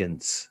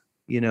arrogance.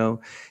 You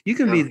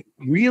can be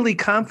really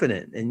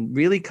confident in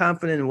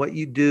what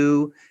you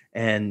do.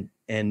 And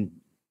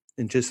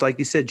just like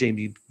you said,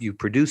 James, you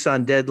produce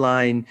on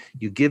deadline,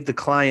 you give the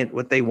client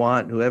what they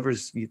want,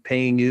 whoever's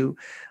paying you,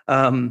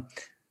 and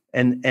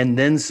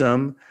then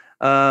some.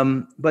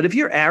 But if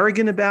you're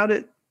arrogant about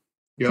it,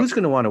 who's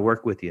going to want to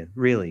work with you,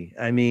 really?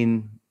 I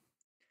mean,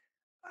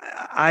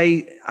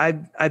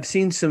 I've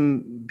seen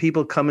some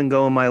people come and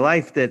go in my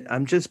life that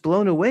I'm just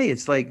blown away.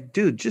 It's like,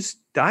 dude, just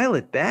dial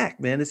it back,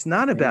 man. It's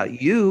not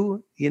about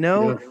you,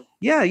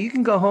 Yeah, you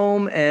can go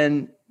home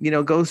and,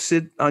 go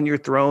sit on your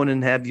throne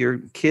and have your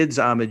kids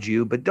homage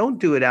you, but don't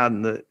do it out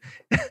in the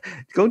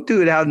don't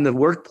do it out in the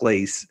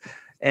workplace.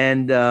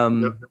 And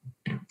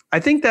I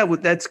think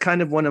that's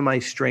kind of one of my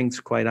strengths,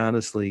 quite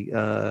honestly.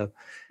 Also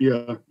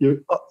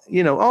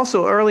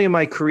early in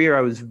my career,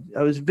 I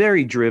was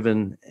very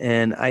driven,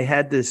 and I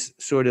had this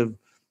sort of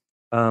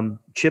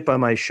chip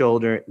on my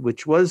shoulder,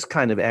 which was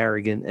kind of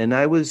arrogant. And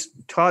I was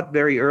taught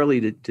very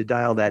early to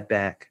dial that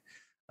back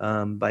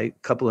by a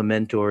couple of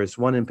mentors.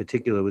 One in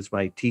particular was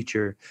my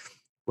teacher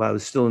while I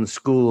was still in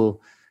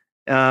school,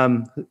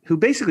 who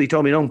basically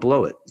told me, don't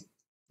blow it.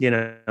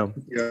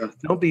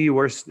 Don't be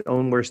your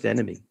own worst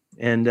enemy.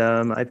 And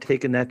I've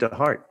taken that to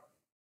heart.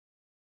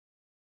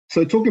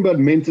 So talking about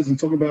mentors and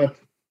talking about,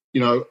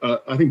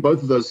 I think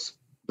both of those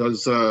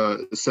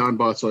sound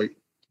bites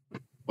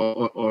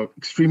are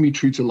extremely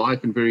true to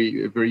life and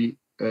very, very,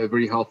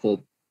 very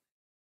helpful.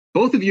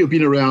 Both of you have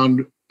been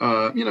around,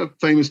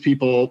 famous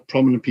people,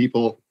 prominent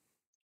people.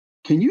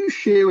 Can you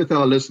share with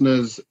our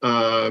listeners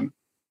an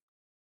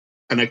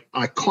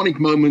iconic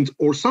moment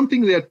or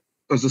something that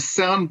was a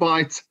sound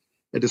bite,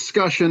 a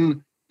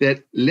discussion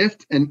that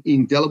left an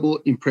indelible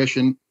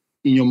impression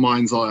in your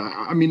mind's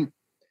eye? I mean,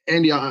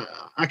 Andy,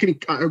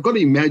 I've got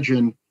to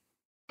imagine,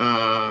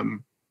 at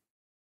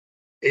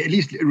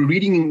least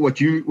reading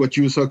what you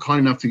were so kind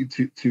enough to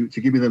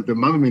give me the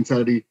Mamba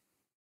mentality.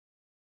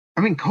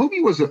 I mean, Kobe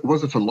was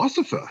a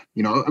philosopher.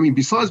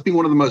 Besides being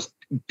one of the most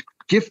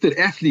gifted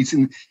athletes,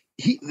 and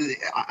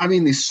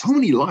there's so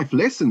many life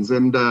lessons,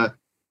 and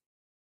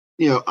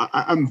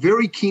I'm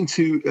very keen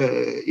to,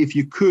 if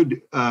you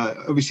could,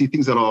 obviously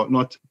things that are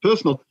not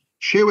personal,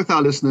 share with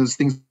our listeners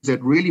things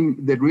that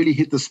really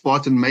hit the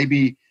spot, and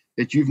maybe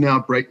that you've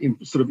now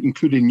sort of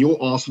included in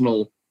your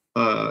arsenal,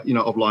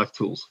 of life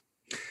tools.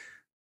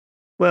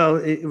 Well,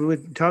 we're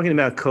talking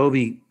about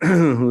Kobe,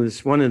 who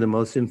is one of the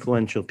most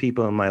influential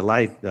people in my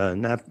life,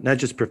 not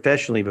just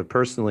professionally, but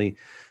personally.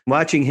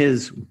 Watching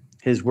his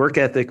work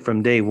ethic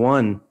from day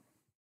one,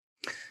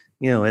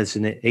 as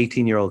an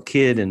 18-year-old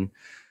kid, and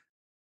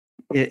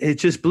it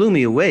just blew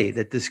me away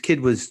that this kid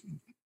was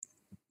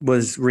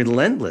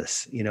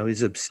relentless.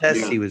 He's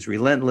obsessed. Yeah. He was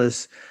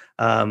relentless.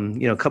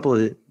 A couple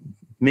of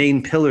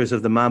main pillars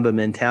of the Mamba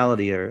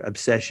mentality are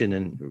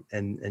obsession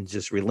and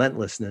just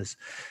relentlessness.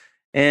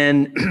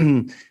 And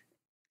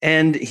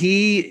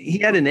he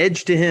had an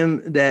edge to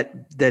him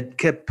that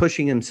kept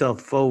pushing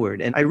himself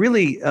forward. And I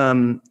really,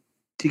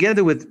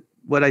 together with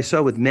what I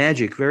saw with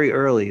Magic very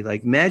early,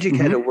 like Magic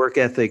had a work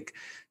ethic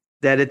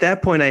that at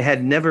that point I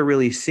had never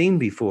really seen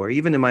before,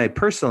 even in my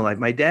personal life.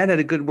 My dad had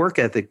a good work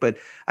ethic, but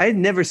I had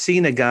never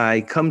seen a guy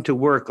come to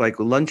work like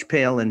lunch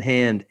pail in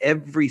hand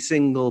every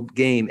single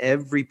game,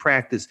 every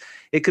practice.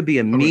 It could be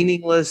a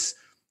meaningless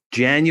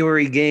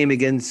January game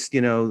against,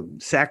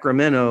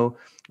 Sacramento,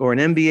 or an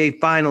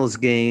NBA Finals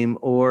game,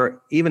 or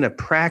even a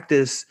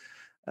practice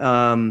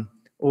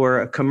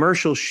or a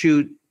commercial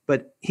shoot.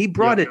 But he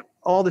brought it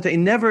all the time.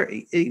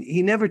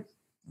 He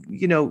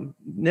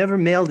never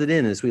mailed it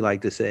in, as we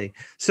like to say.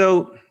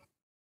 So,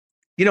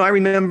 I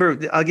remember,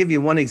 I'll give you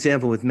one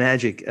example with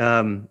Magic.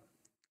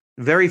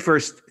 Very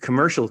first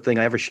commercial thing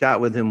I ever shot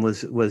with him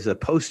was a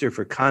poster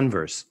for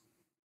Converse.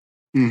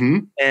 Mm-hmm.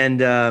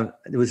 And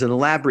it was an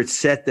elaborate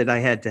set that I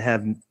had to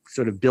have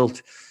sort of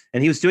built.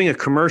 And he was doing a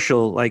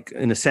commercial like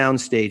in a sound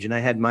stage, and I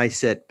had my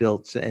set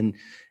built. And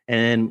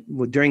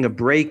during a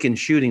break in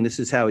shooting, this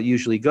is how it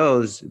usually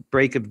goes.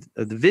 Break of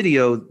the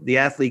video, the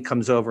athlete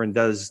comes over and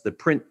does the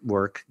print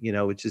work,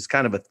 which is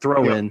kind of a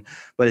throw-in,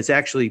 but it's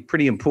actually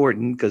pretty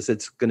important because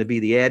it's going to be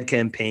the ad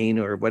campaign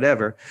or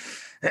whatever.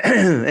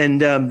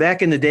 And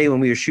back in the day when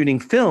we were shooting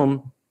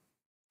film,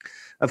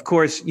 of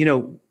course,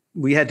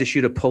 we had to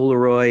shoot a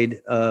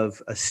Polaroid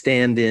of a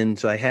stand-in.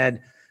 So I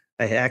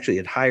actually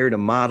had hired a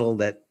model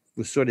that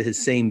was sort of his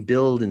same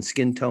build and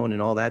skin tone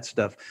and all that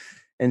stuff.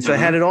 And so I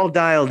had it all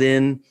dialed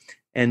in,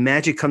 and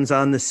Magic comes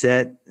on the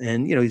set,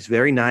 and, he's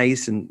very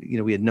nice. And,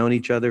 we had known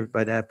each other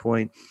by that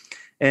point.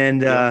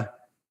 And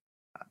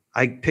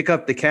I pick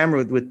up the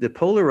camera with the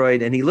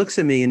Polaroid, and he looks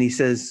at me and he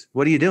says,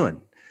 "What are you doing?"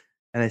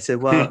 And I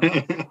said, "Well,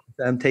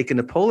 I'm taking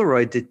the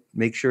Polaroid to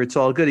make sure it's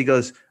all good." He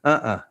goes,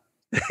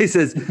 He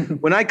says,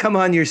 "When I come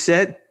on your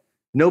set,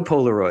 no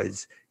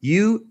Polaroids.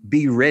 You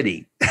be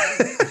ready."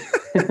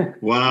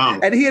 Wow.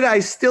 And he and I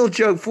still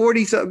joke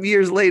 40-something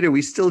years later.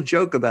 We still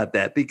joke about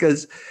that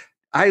because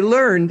I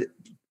learned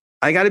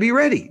I got to be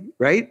ready,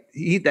 right?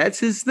 That's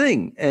his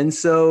thing. And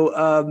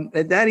so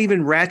that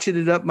even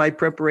ratcheted up my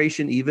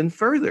preparation even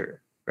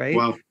further, right?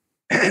 Wow.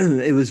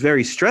 It was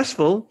very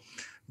stressful,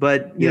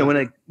 but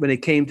when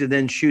it came to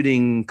then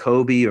shooting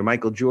Kobe or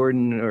Michael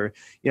Jordan, or,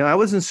 I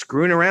wasn't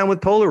screwing around with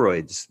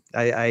Polaroids.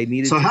 I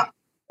needed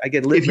I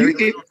get lit very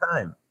little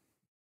time.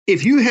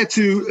 If you had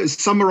to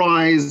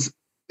summarize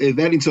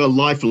that into a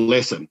life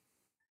lesson,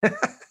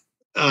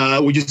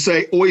 would you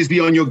say always be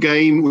on your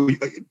game?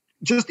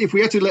 Just if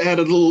we had to add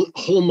a little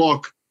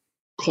hallmark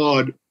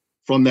card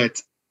from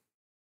that?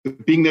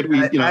 Being that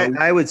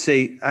I would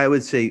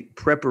say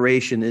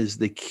preparation is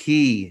the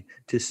key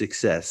to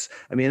success.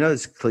 I mean, I know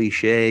it's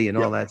cliche and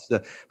all that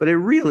stuff, but it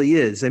really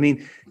is. I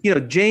mean,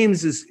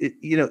 James is,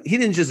 he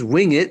didn't just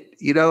wing it.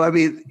 I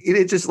mean, he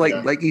didn't just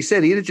like you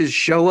said, he didn't just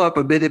show up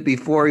a minute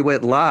before he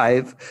went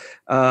live.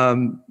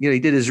 He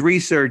did his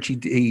research.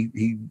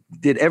 He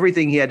did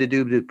everything he had to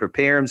do to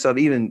prepare himself.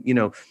 Even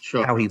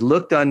how he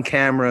looked on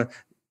camera.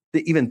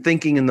 Even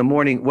thinking in the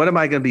morning, what am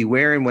I going to be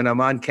wearing when I'm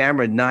on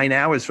camera 9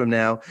 hours from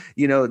now?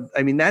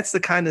 I mean, that's the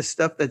kind of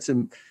stuff that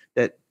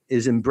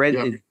is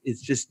embedded.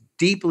 It's just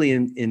deeply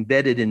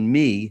embedded in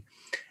me.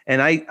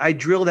 And I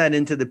drill that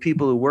into the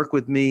people who work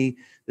with me,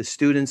 the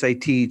students I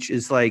teach.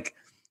 Is like,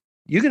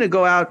 you're going to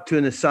go out to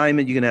an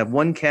assignment. You're going to have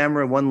one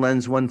camera, one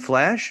lens, one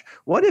flash.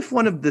 What if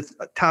one of the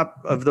top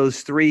of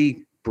those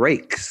three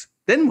breaks?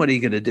 Then what are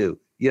you going to do?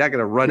 You're not going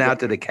to run out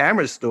to the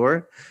camera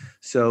store.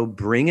 So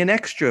bring an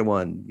extra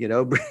one,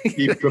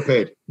 Be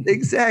prepared.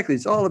 Exactly.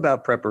 It's all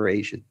about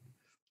preparation.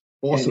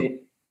 Awesome.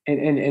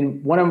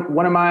 And one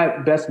of my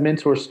best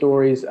mentor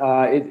stories,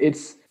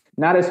 it's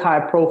not as high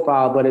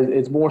profile, but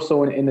it's more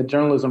so in the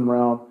journalism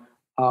realm.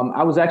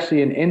 I was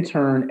actually an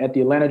intern at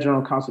the Atlanta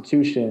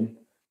Journal-Constitution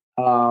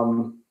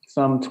some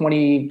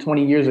 20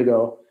 years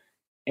ago.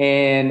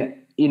 And,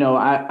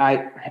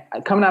 I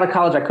coming out of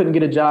college, I couldn't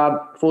get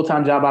a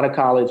full-time job out of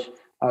college.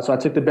 So I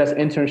took the best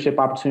internship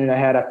opportunity I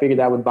had. I figured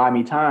that would buy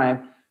me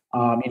time,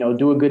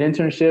 do a good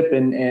internship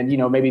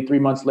and maybe 3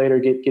 months later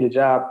get a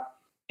job.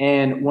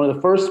 And one of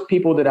the first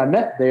people that I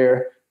met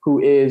there,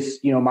 who is,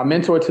 my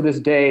mentor to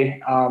this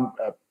day, a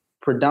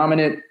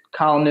predominant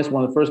columnist,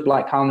 one of the first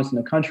Black columnists in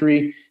the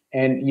country,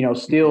 and,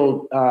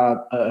 still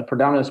a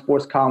predominant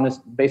sports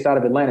columnist based out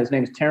of Atlanta. His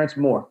name is Terrence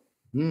Moore.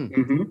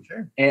 Mm-hmm.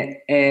 Sure.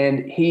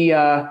 And he,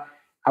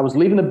 I was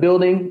leaving the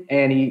building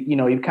and he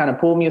kind of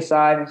pulled me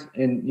aside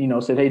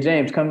and, said, "Hey,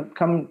 James, come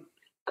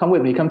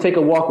with me. Come take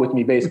a walk with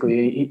me."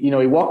 Basically, he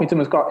walked me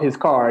to his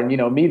car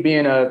and, me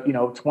being a,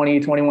 20,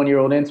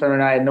 21-year-old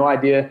intern, I had no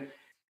idea,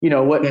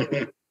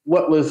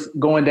 what was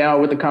going down,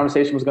 what the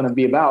conversation was going to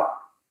be about.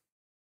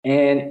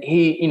 And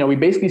he, we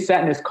basically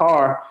sat in his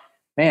car,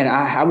 man,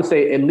 I would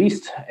say at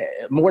least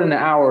more than an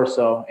hour or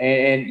so.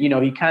 And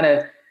he kind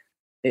of,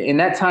 in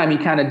that time, he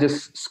kind of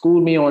just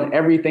schooled me on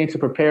everything to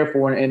prepare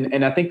for.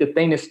 And I think the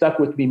thing that stuck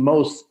with me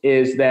most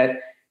is that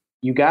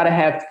you got to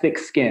have thick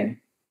skin.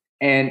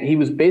 And he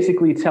was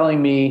basically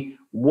telling me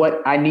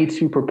what I need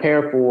to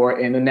prepare for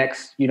in the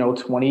next,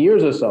 20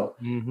 years or so,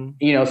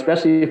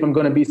 especially if I'm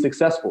going to be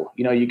successful.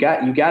 You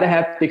got to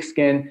have thick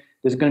skin.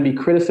 There's going to be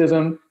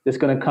criticism that's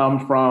going to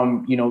come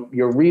from,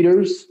 your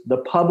readers, the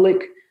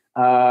public,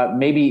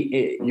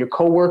 maybe your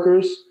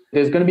coworkers.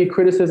 There's going to be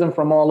criticism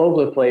from all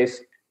over the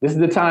place. This is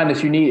the time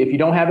that you need, if you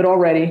don't have it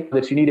already,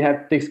 that you need to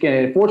have thick skin.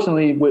 And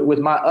fortunately, with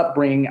my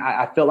upbringing,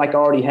 I felt like I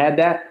already had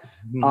that.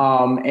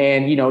 And,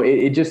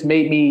 it just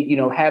made me,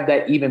 have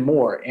that even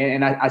more.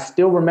 And I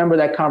still remember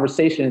that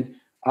conversation,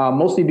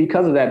 mostly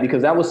because of that,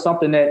 because that was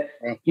something that,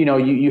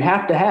 you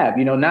have to have,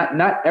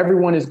 not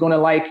everyone is going to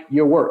like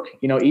your work.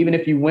 Even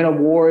if you win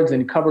awards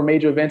and cover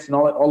major events and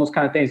all those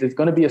kind of things, it's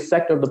going to be a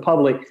sector of the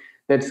public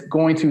that's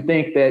going to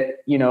think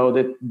that,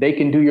 that they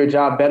can do your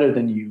job better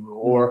than you,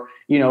 or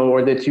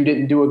that you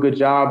didn't do a good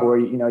job, or,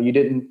 you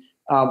didn't.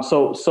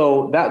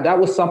 So that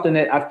was something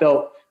that I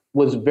felt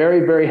was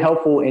very, very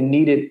helpful and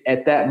needed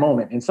at that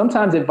moment. And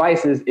sometimes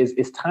advice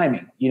is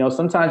timing.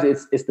 Sometimes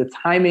it's the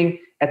timing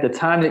at the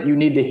time that you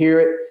need to hear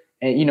it.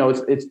 And,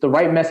 it's the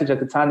right message at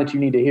the time that you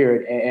need to hear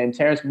it. And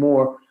Terrence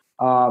Moore,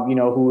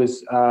 who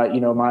is,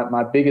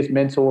 my biggest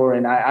mentor.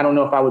 And I don't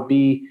know if I would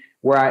be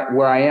where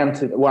I am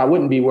I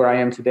wouldn't be where I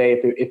am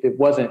today if it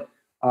wasn't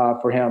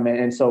for him.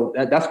 And so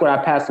that's what I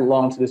pass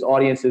along to this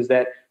audience, is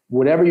that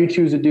whatever you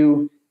choose to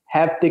do,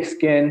 have thick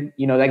skin.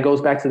 That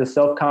goes back to the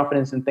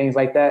self-confidence and things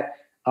like that.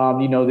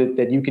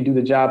 That you can do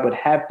the job, but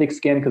have thick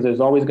skin, because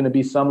there's always going to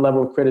be some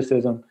level of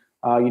criticism,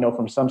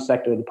 from some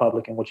sector of the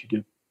public in what you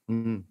do.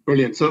 Mm-hmm.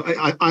 Brilliant. So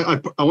I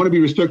want to be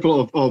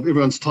respectful of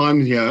everyone's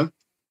time here.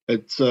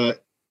 It's about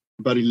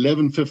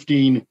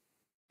 11:15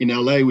 in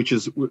LA, which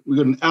is we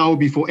got an hour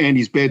before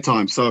Andy's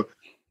bedtime. So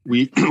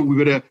we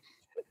got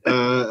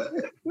to.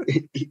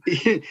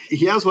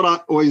 Here's what I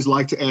always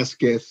like to ask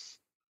guests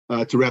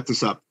to wrap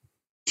this up.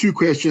 2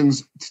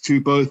 questions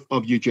to both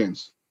of you,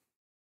 James.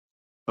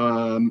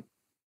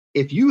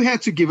 If you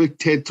had to give a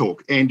TED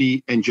talk,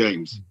 Andy and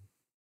James,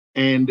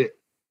 and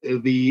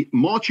the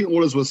marching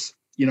orders was,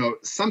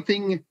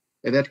 something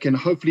that can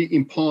hopefully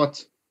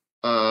impart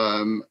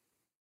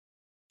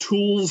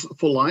tools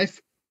for life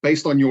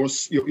based on your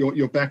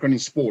background in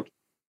sport,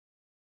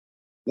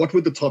 what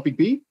would the topic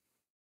be?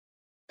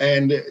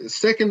 And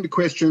second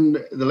question,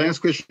 the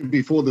last question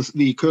before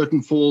the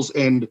curtain falls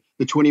and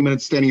the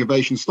 20-minute standing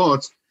ovation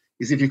starts,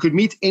 is if you could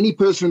meet any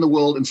person in the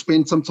world and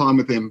spend some time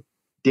with them,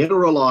 dead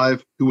or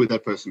alive, who would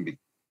that person be?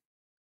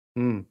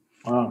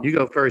 Wow. You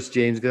go first,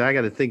 James, because I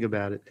got to think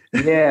about it.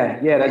 Yeah,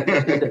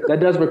 that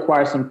does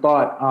require some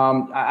thought.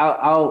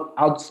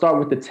 I'll start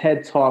with the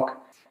TED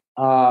Talk.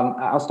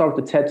 I'll start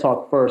with the TED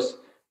Talk first.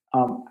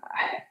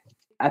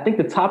 I think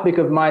the topic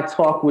of my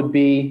talk would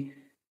be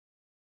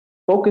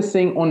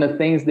focusing on the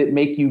things that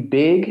make you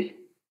big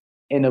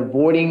and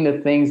avoiding the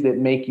things that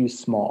make you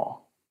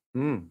small.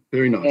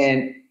 Very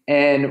nice.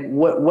 And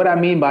what I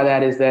mean by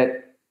that is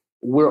that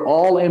we're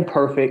all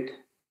imperfect.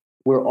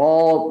 We're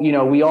all,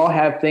 we all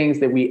have things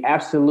that we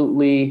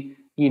absolutely,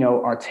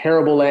 are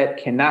terrible at,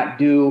 cannot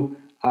do.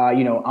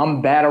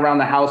 I'm bad around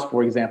the house,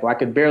 for example. I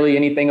could barely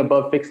anything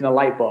above fixing a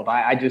light bulb.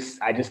 I just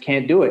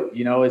can't do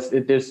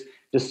it. There's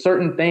just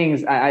certain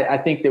things. I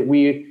think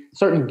that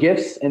certain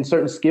gifts and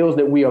certain skills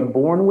that we are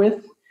born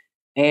with.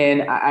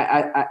 And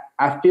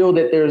I feel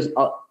that there's,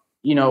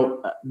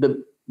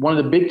 one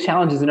of the big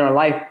challenges in our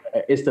life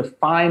is to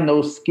find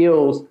those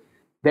skills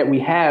that we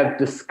have,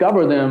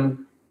 discover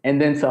them, and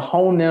then to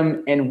hone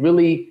them and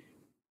really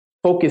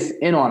focus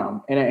in on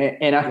them.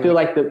 And I feel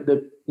like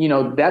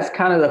that's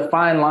kind of the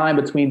fine line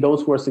between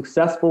those who are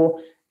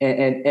successful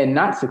and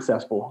not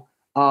successful.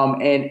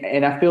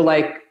 And I feel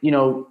like,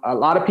 a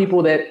lot of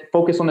people that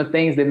focus on the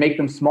things that make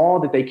them small,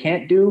 that they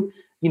can't do,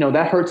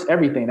 that hurts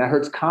everything. That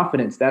hurts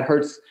confidence. That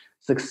hurts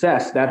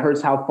success. That hurts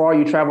how far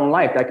you travel in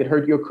life. That could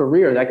hurt your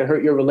career. That could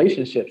hurt your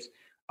relationships.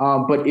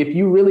 But if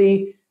you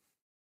really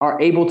are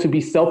able to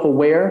be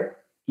self-aware,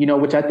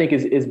 which I think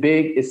is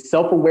big, is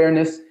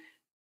self-awareness,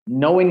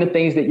 knowing the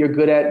things that you're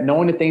good at,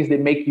 knowing the things that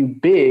make you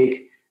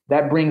big,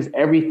 that brings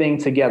everything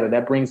together.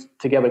 That brings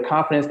together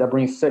confidence, that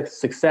brings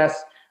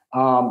success,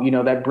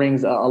 that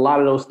brings a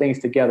lot of those things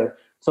together.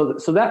 So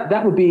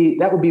that would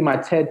be my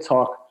TED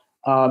talk,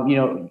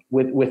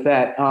 with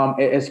that.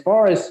 As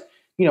far as,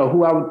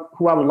 who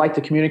I would like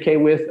to communicate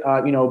with,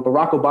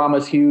 Barack Obama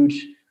is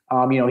huge.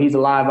 He's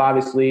alive,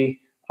 obviously.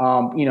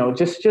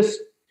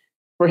 Just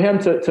for him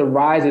to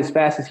rise as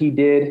fast as he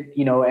did,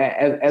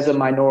 as a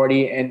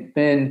minority, and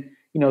then,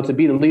 to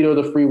be the leader of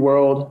the free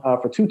world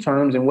for 2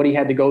 terms, and what he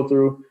had to go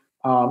through,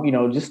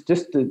 just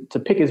to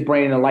pick his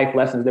brain and the life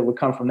lessons that would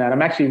come from that.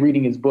 I'm actually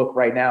reading his book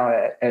right now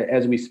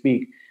as we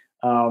speak.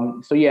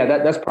 So yeah,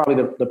 that's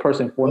probably the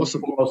person foremost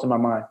in my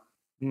mind.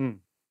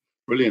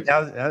 Brilliant.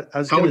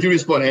 How would you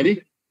respond,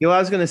 Andy? I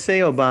was going to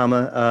say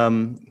Obama.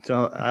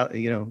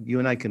 You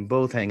and I can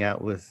both hang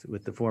out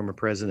with the former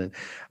president.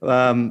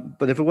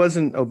 But if it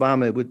wasn't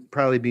Obama, it would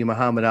probably be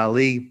Muhammad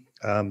Ali.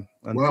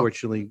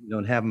 Unfortunately, we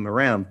don't have him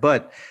around.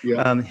 But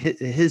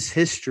his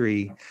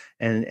history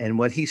and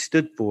what he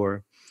stood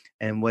for,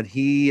 and what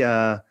he,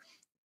 now,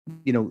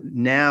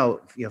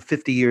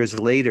 50 years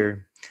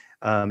later,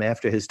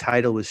 after his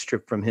title was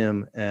stripped from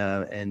him,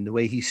 and the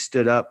way he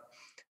stood up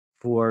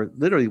for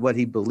literally what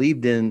he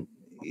believed in,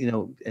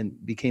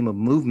 and became a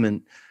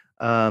movement.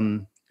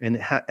 And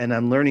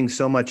I'm learning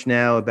so much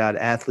now about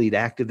athlete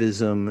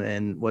activism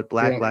and what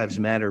Black Lives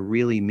Matter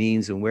really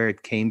means and where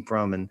it came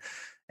from,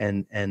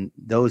 and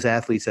those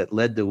athletes that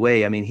led the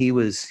way. I mean, he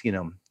was,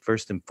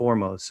 first and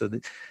foremost. So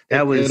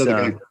that was,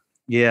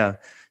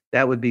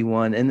 that would be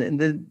one. And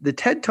the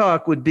TED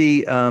Talk would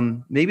be,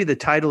 maybe the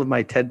title of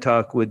my TED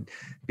Talk would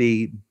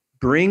be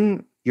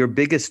 "Bring Your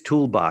Biggest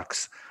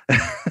Toolbox,"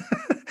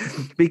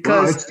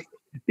 because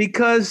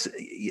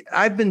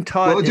I've been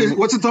taught.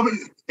 What's the topic,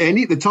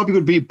 Andy? The topic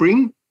would be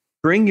bring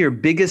your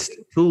biggest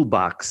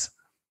toolbox.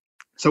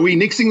 So we're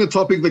nixing the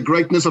topic, the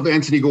greatness of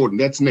Anthony Gordon.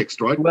 That's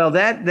next, right? Well,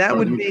 that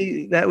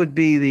would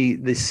be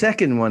the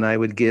second one I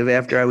would give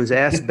after I was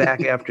asked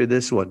back after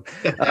this one.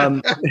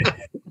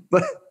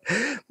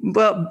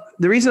 But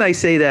the reason I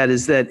say that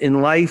is that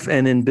in life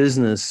and in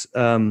business,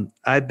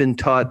 I've been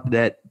taught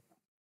that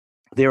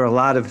there are a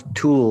lot of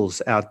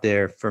tools out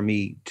there for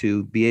me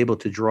to be able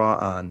to draw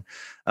on.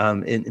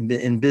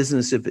 In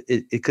business, if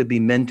it could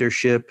be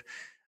mentorship,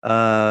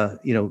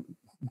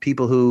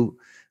 people who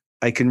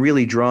I can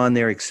really draw on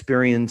their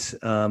experience,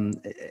 and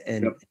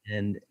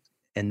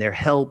their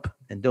help,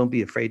 and don't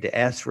be afraid to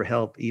ask for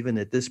help. Even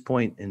at this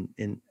point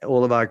in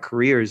all of our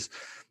careers,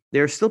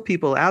 there are still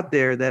people out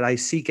there that I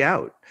seek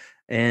out,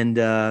 and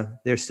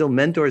there's still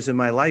mentors in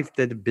my life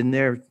that have been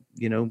there,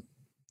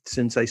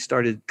 since I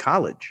started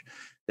college,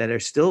 that are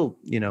still,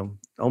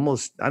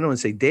 almost, I don't want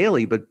to say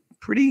daily, but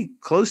pretty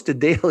close to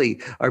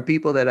daily, are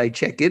people that I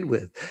check in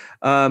with.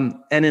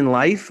 And in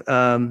life,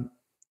 you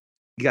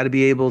got to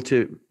be able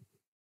to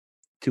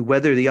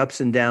weather the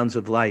ups and downs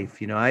of life.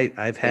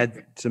 I've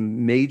had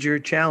some major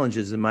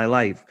challenges in my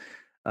life,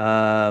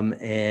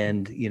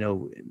 and,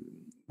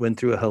 went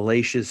through a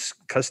hellacious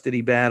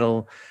custody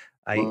battle.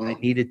 I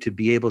needed to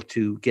be able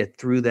to get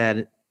through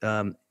that,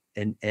 and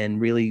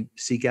really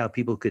seek out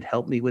people who could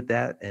help me with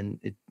that. And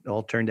it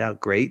all turned out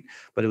great,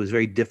 but it was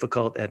very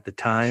difficult at the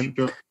time.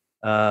 Sure.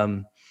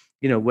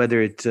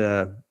 Whether it's,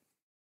 in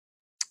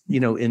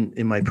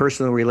my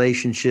personal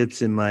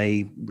relationships, in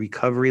my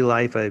recovery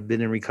life. I've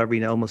been in recovery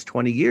now almost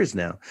 20 years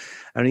now.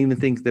 I don't even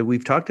think that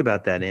we've talked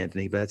about that,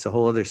 Anthony, but that's a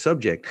whole other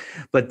subject.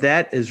 But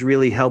that has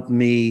really helped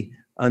me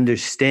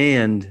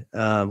understand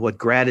what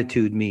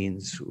gratitude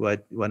means,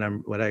 what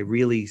I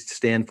really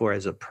stand for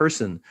as a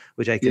person,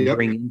 which I can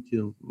bring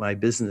into my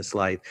business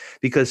life.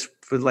 Because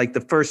for like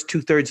the first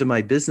 2/3 of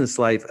my business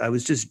life, I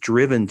was just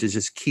driven to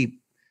just keep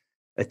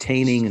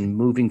attaining and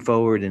moving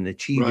forward and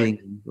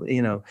achieving,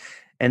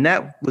 And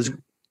that was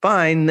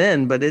fine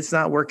then, but it's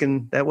not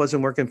working. That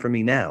wasn't working for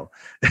me now.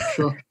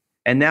 Sure.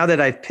 And now that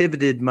I've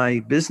pivoted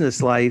my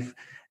business life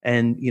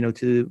and,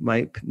 to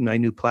my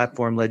new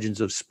platform,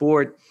 Legends of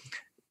Sport,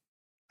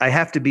 I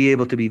have to be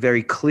able to be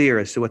very clear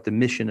as to what the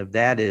mission of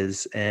that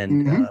is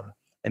and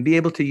be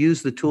able to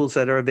use the tools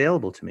that are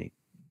available to me.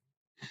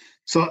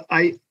 So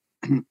I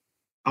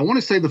want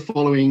to say the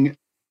following.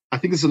 I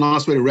think this is a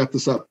nice way to wrap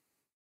this up.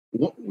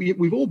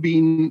 We've all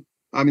been,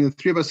 the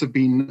three of us have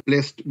been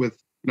blessed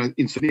with,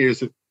 in certain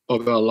areas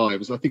of our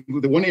lives. I think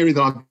the one area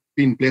that I've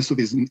been blessed with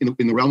is in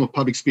the realm of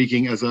public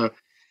speaking. In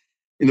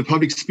the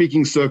public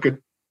speaking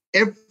circuit,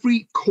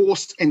 every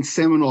course and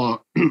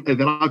seminar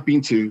that I've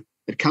been to,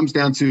 it comes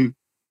down to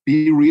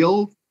be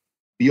real,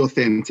 be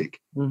authentic.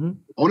 I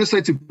want to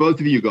say to both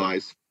of you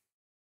guys,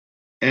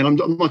 and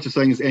I'm not just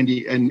saying this,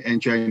 Andy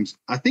and James,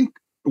 I think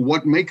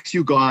what makes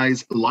you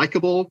guys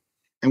likable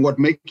and what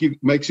makes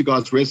you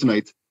guys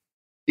resonate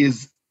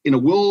is in a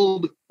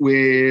world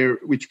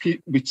which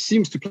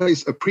seems to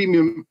place a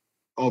premium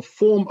of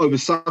form over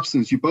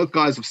substance. You both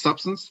guys have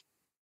substance.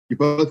 You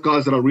both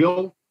guys that are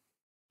real.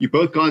 You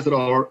both guys that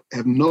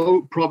have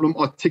no problem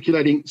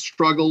articulating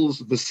struggles,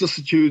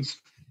 vicissitudes.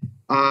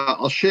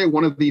 I'll share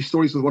one of these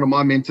stories with one of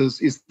my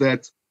mentors. Is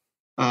that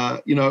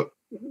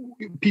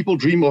people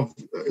dream of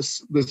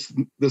this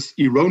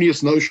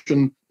erroneous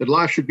notion that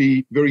life should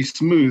be very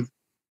smooth.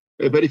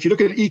 But if you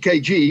look at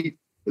EKG,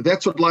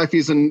 that's what life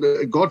is. And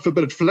God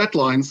forbid it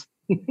flatlines,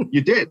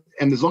 you're dead.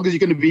 And as long as you're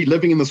going to be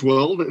living in this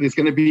world, there's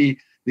going to be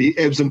the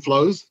ebbs and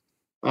flows.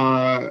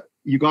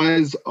 You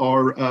guys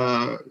are,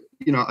 I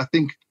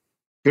think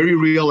very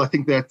real. I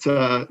think that's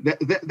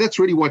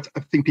really what I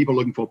think people are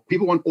looking for.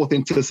 People want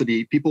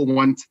authenticity. People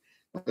want,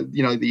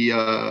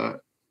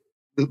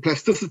 the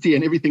plasticity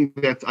and everything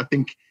that I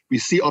think we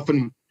see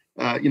often,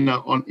 in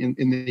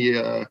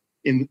the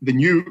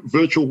new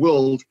virtual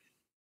world.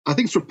 I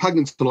think it's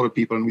repugnant to a lot of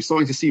people, and we're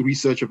starting to see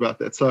research about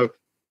that. So,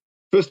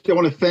 first, I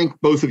want to thank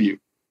both of you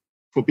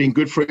for being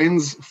good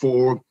friends,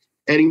 for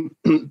adding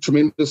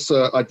tremendous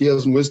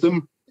ideas and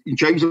wisdom.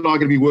 James and I are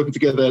going to be working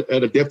together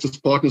at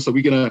Adeptus Partners, so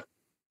we're going to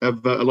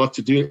have a lot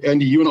to do.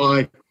 Andy, you and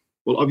I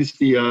will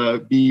obviously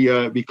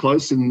be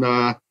close in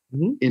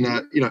here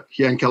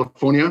in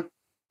California.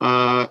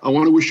 I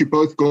want to wish you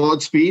both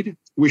Godspeed.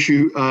 Wish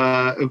you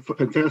a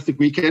fantastic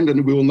weekend,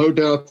 and we will no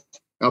doubt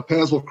our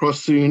paths will cross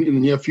soon in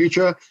the near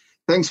future.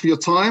 Thanks for your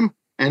time.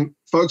 And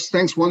folks,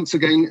 thanks once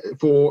again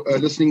for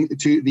listening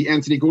to the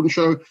Anthony Gordon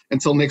Show.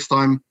 Until next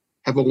time,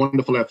 have a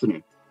wonderful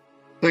afternoon.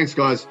 Thanks,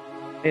 guys.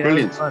 Hey,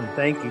 brilliant. That was fun.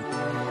 Thank you.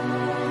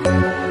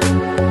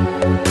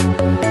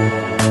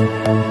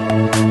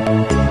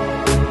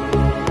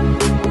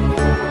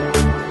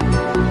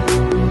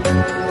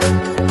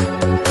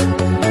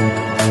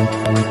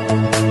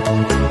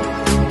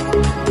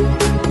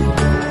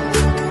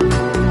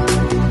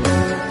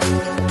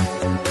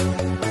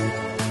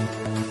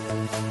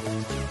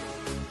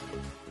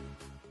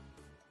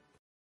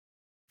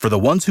 For the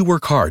ones who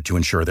work hard to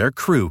ensure their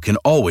crew can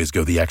always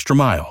go the extra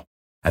mile,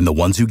 and the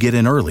ones who get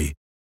in early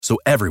so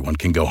everyone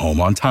can go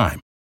home on time,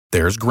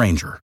 there's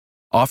Grainger,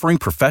 offering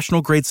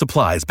professional-grade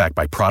supplies backed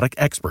by product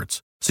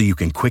experts so you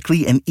can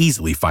quickly and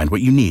easily find what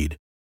you need.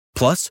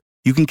 Plus,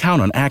 you can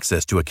count on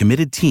access to a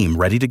committed team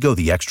ready to go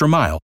the extra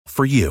mile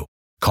for you.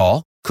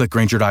 Call, click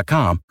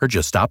Grainger.com, or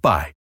just stop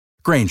by.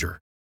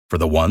 Grainger, for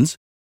the ones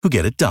who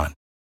get it done.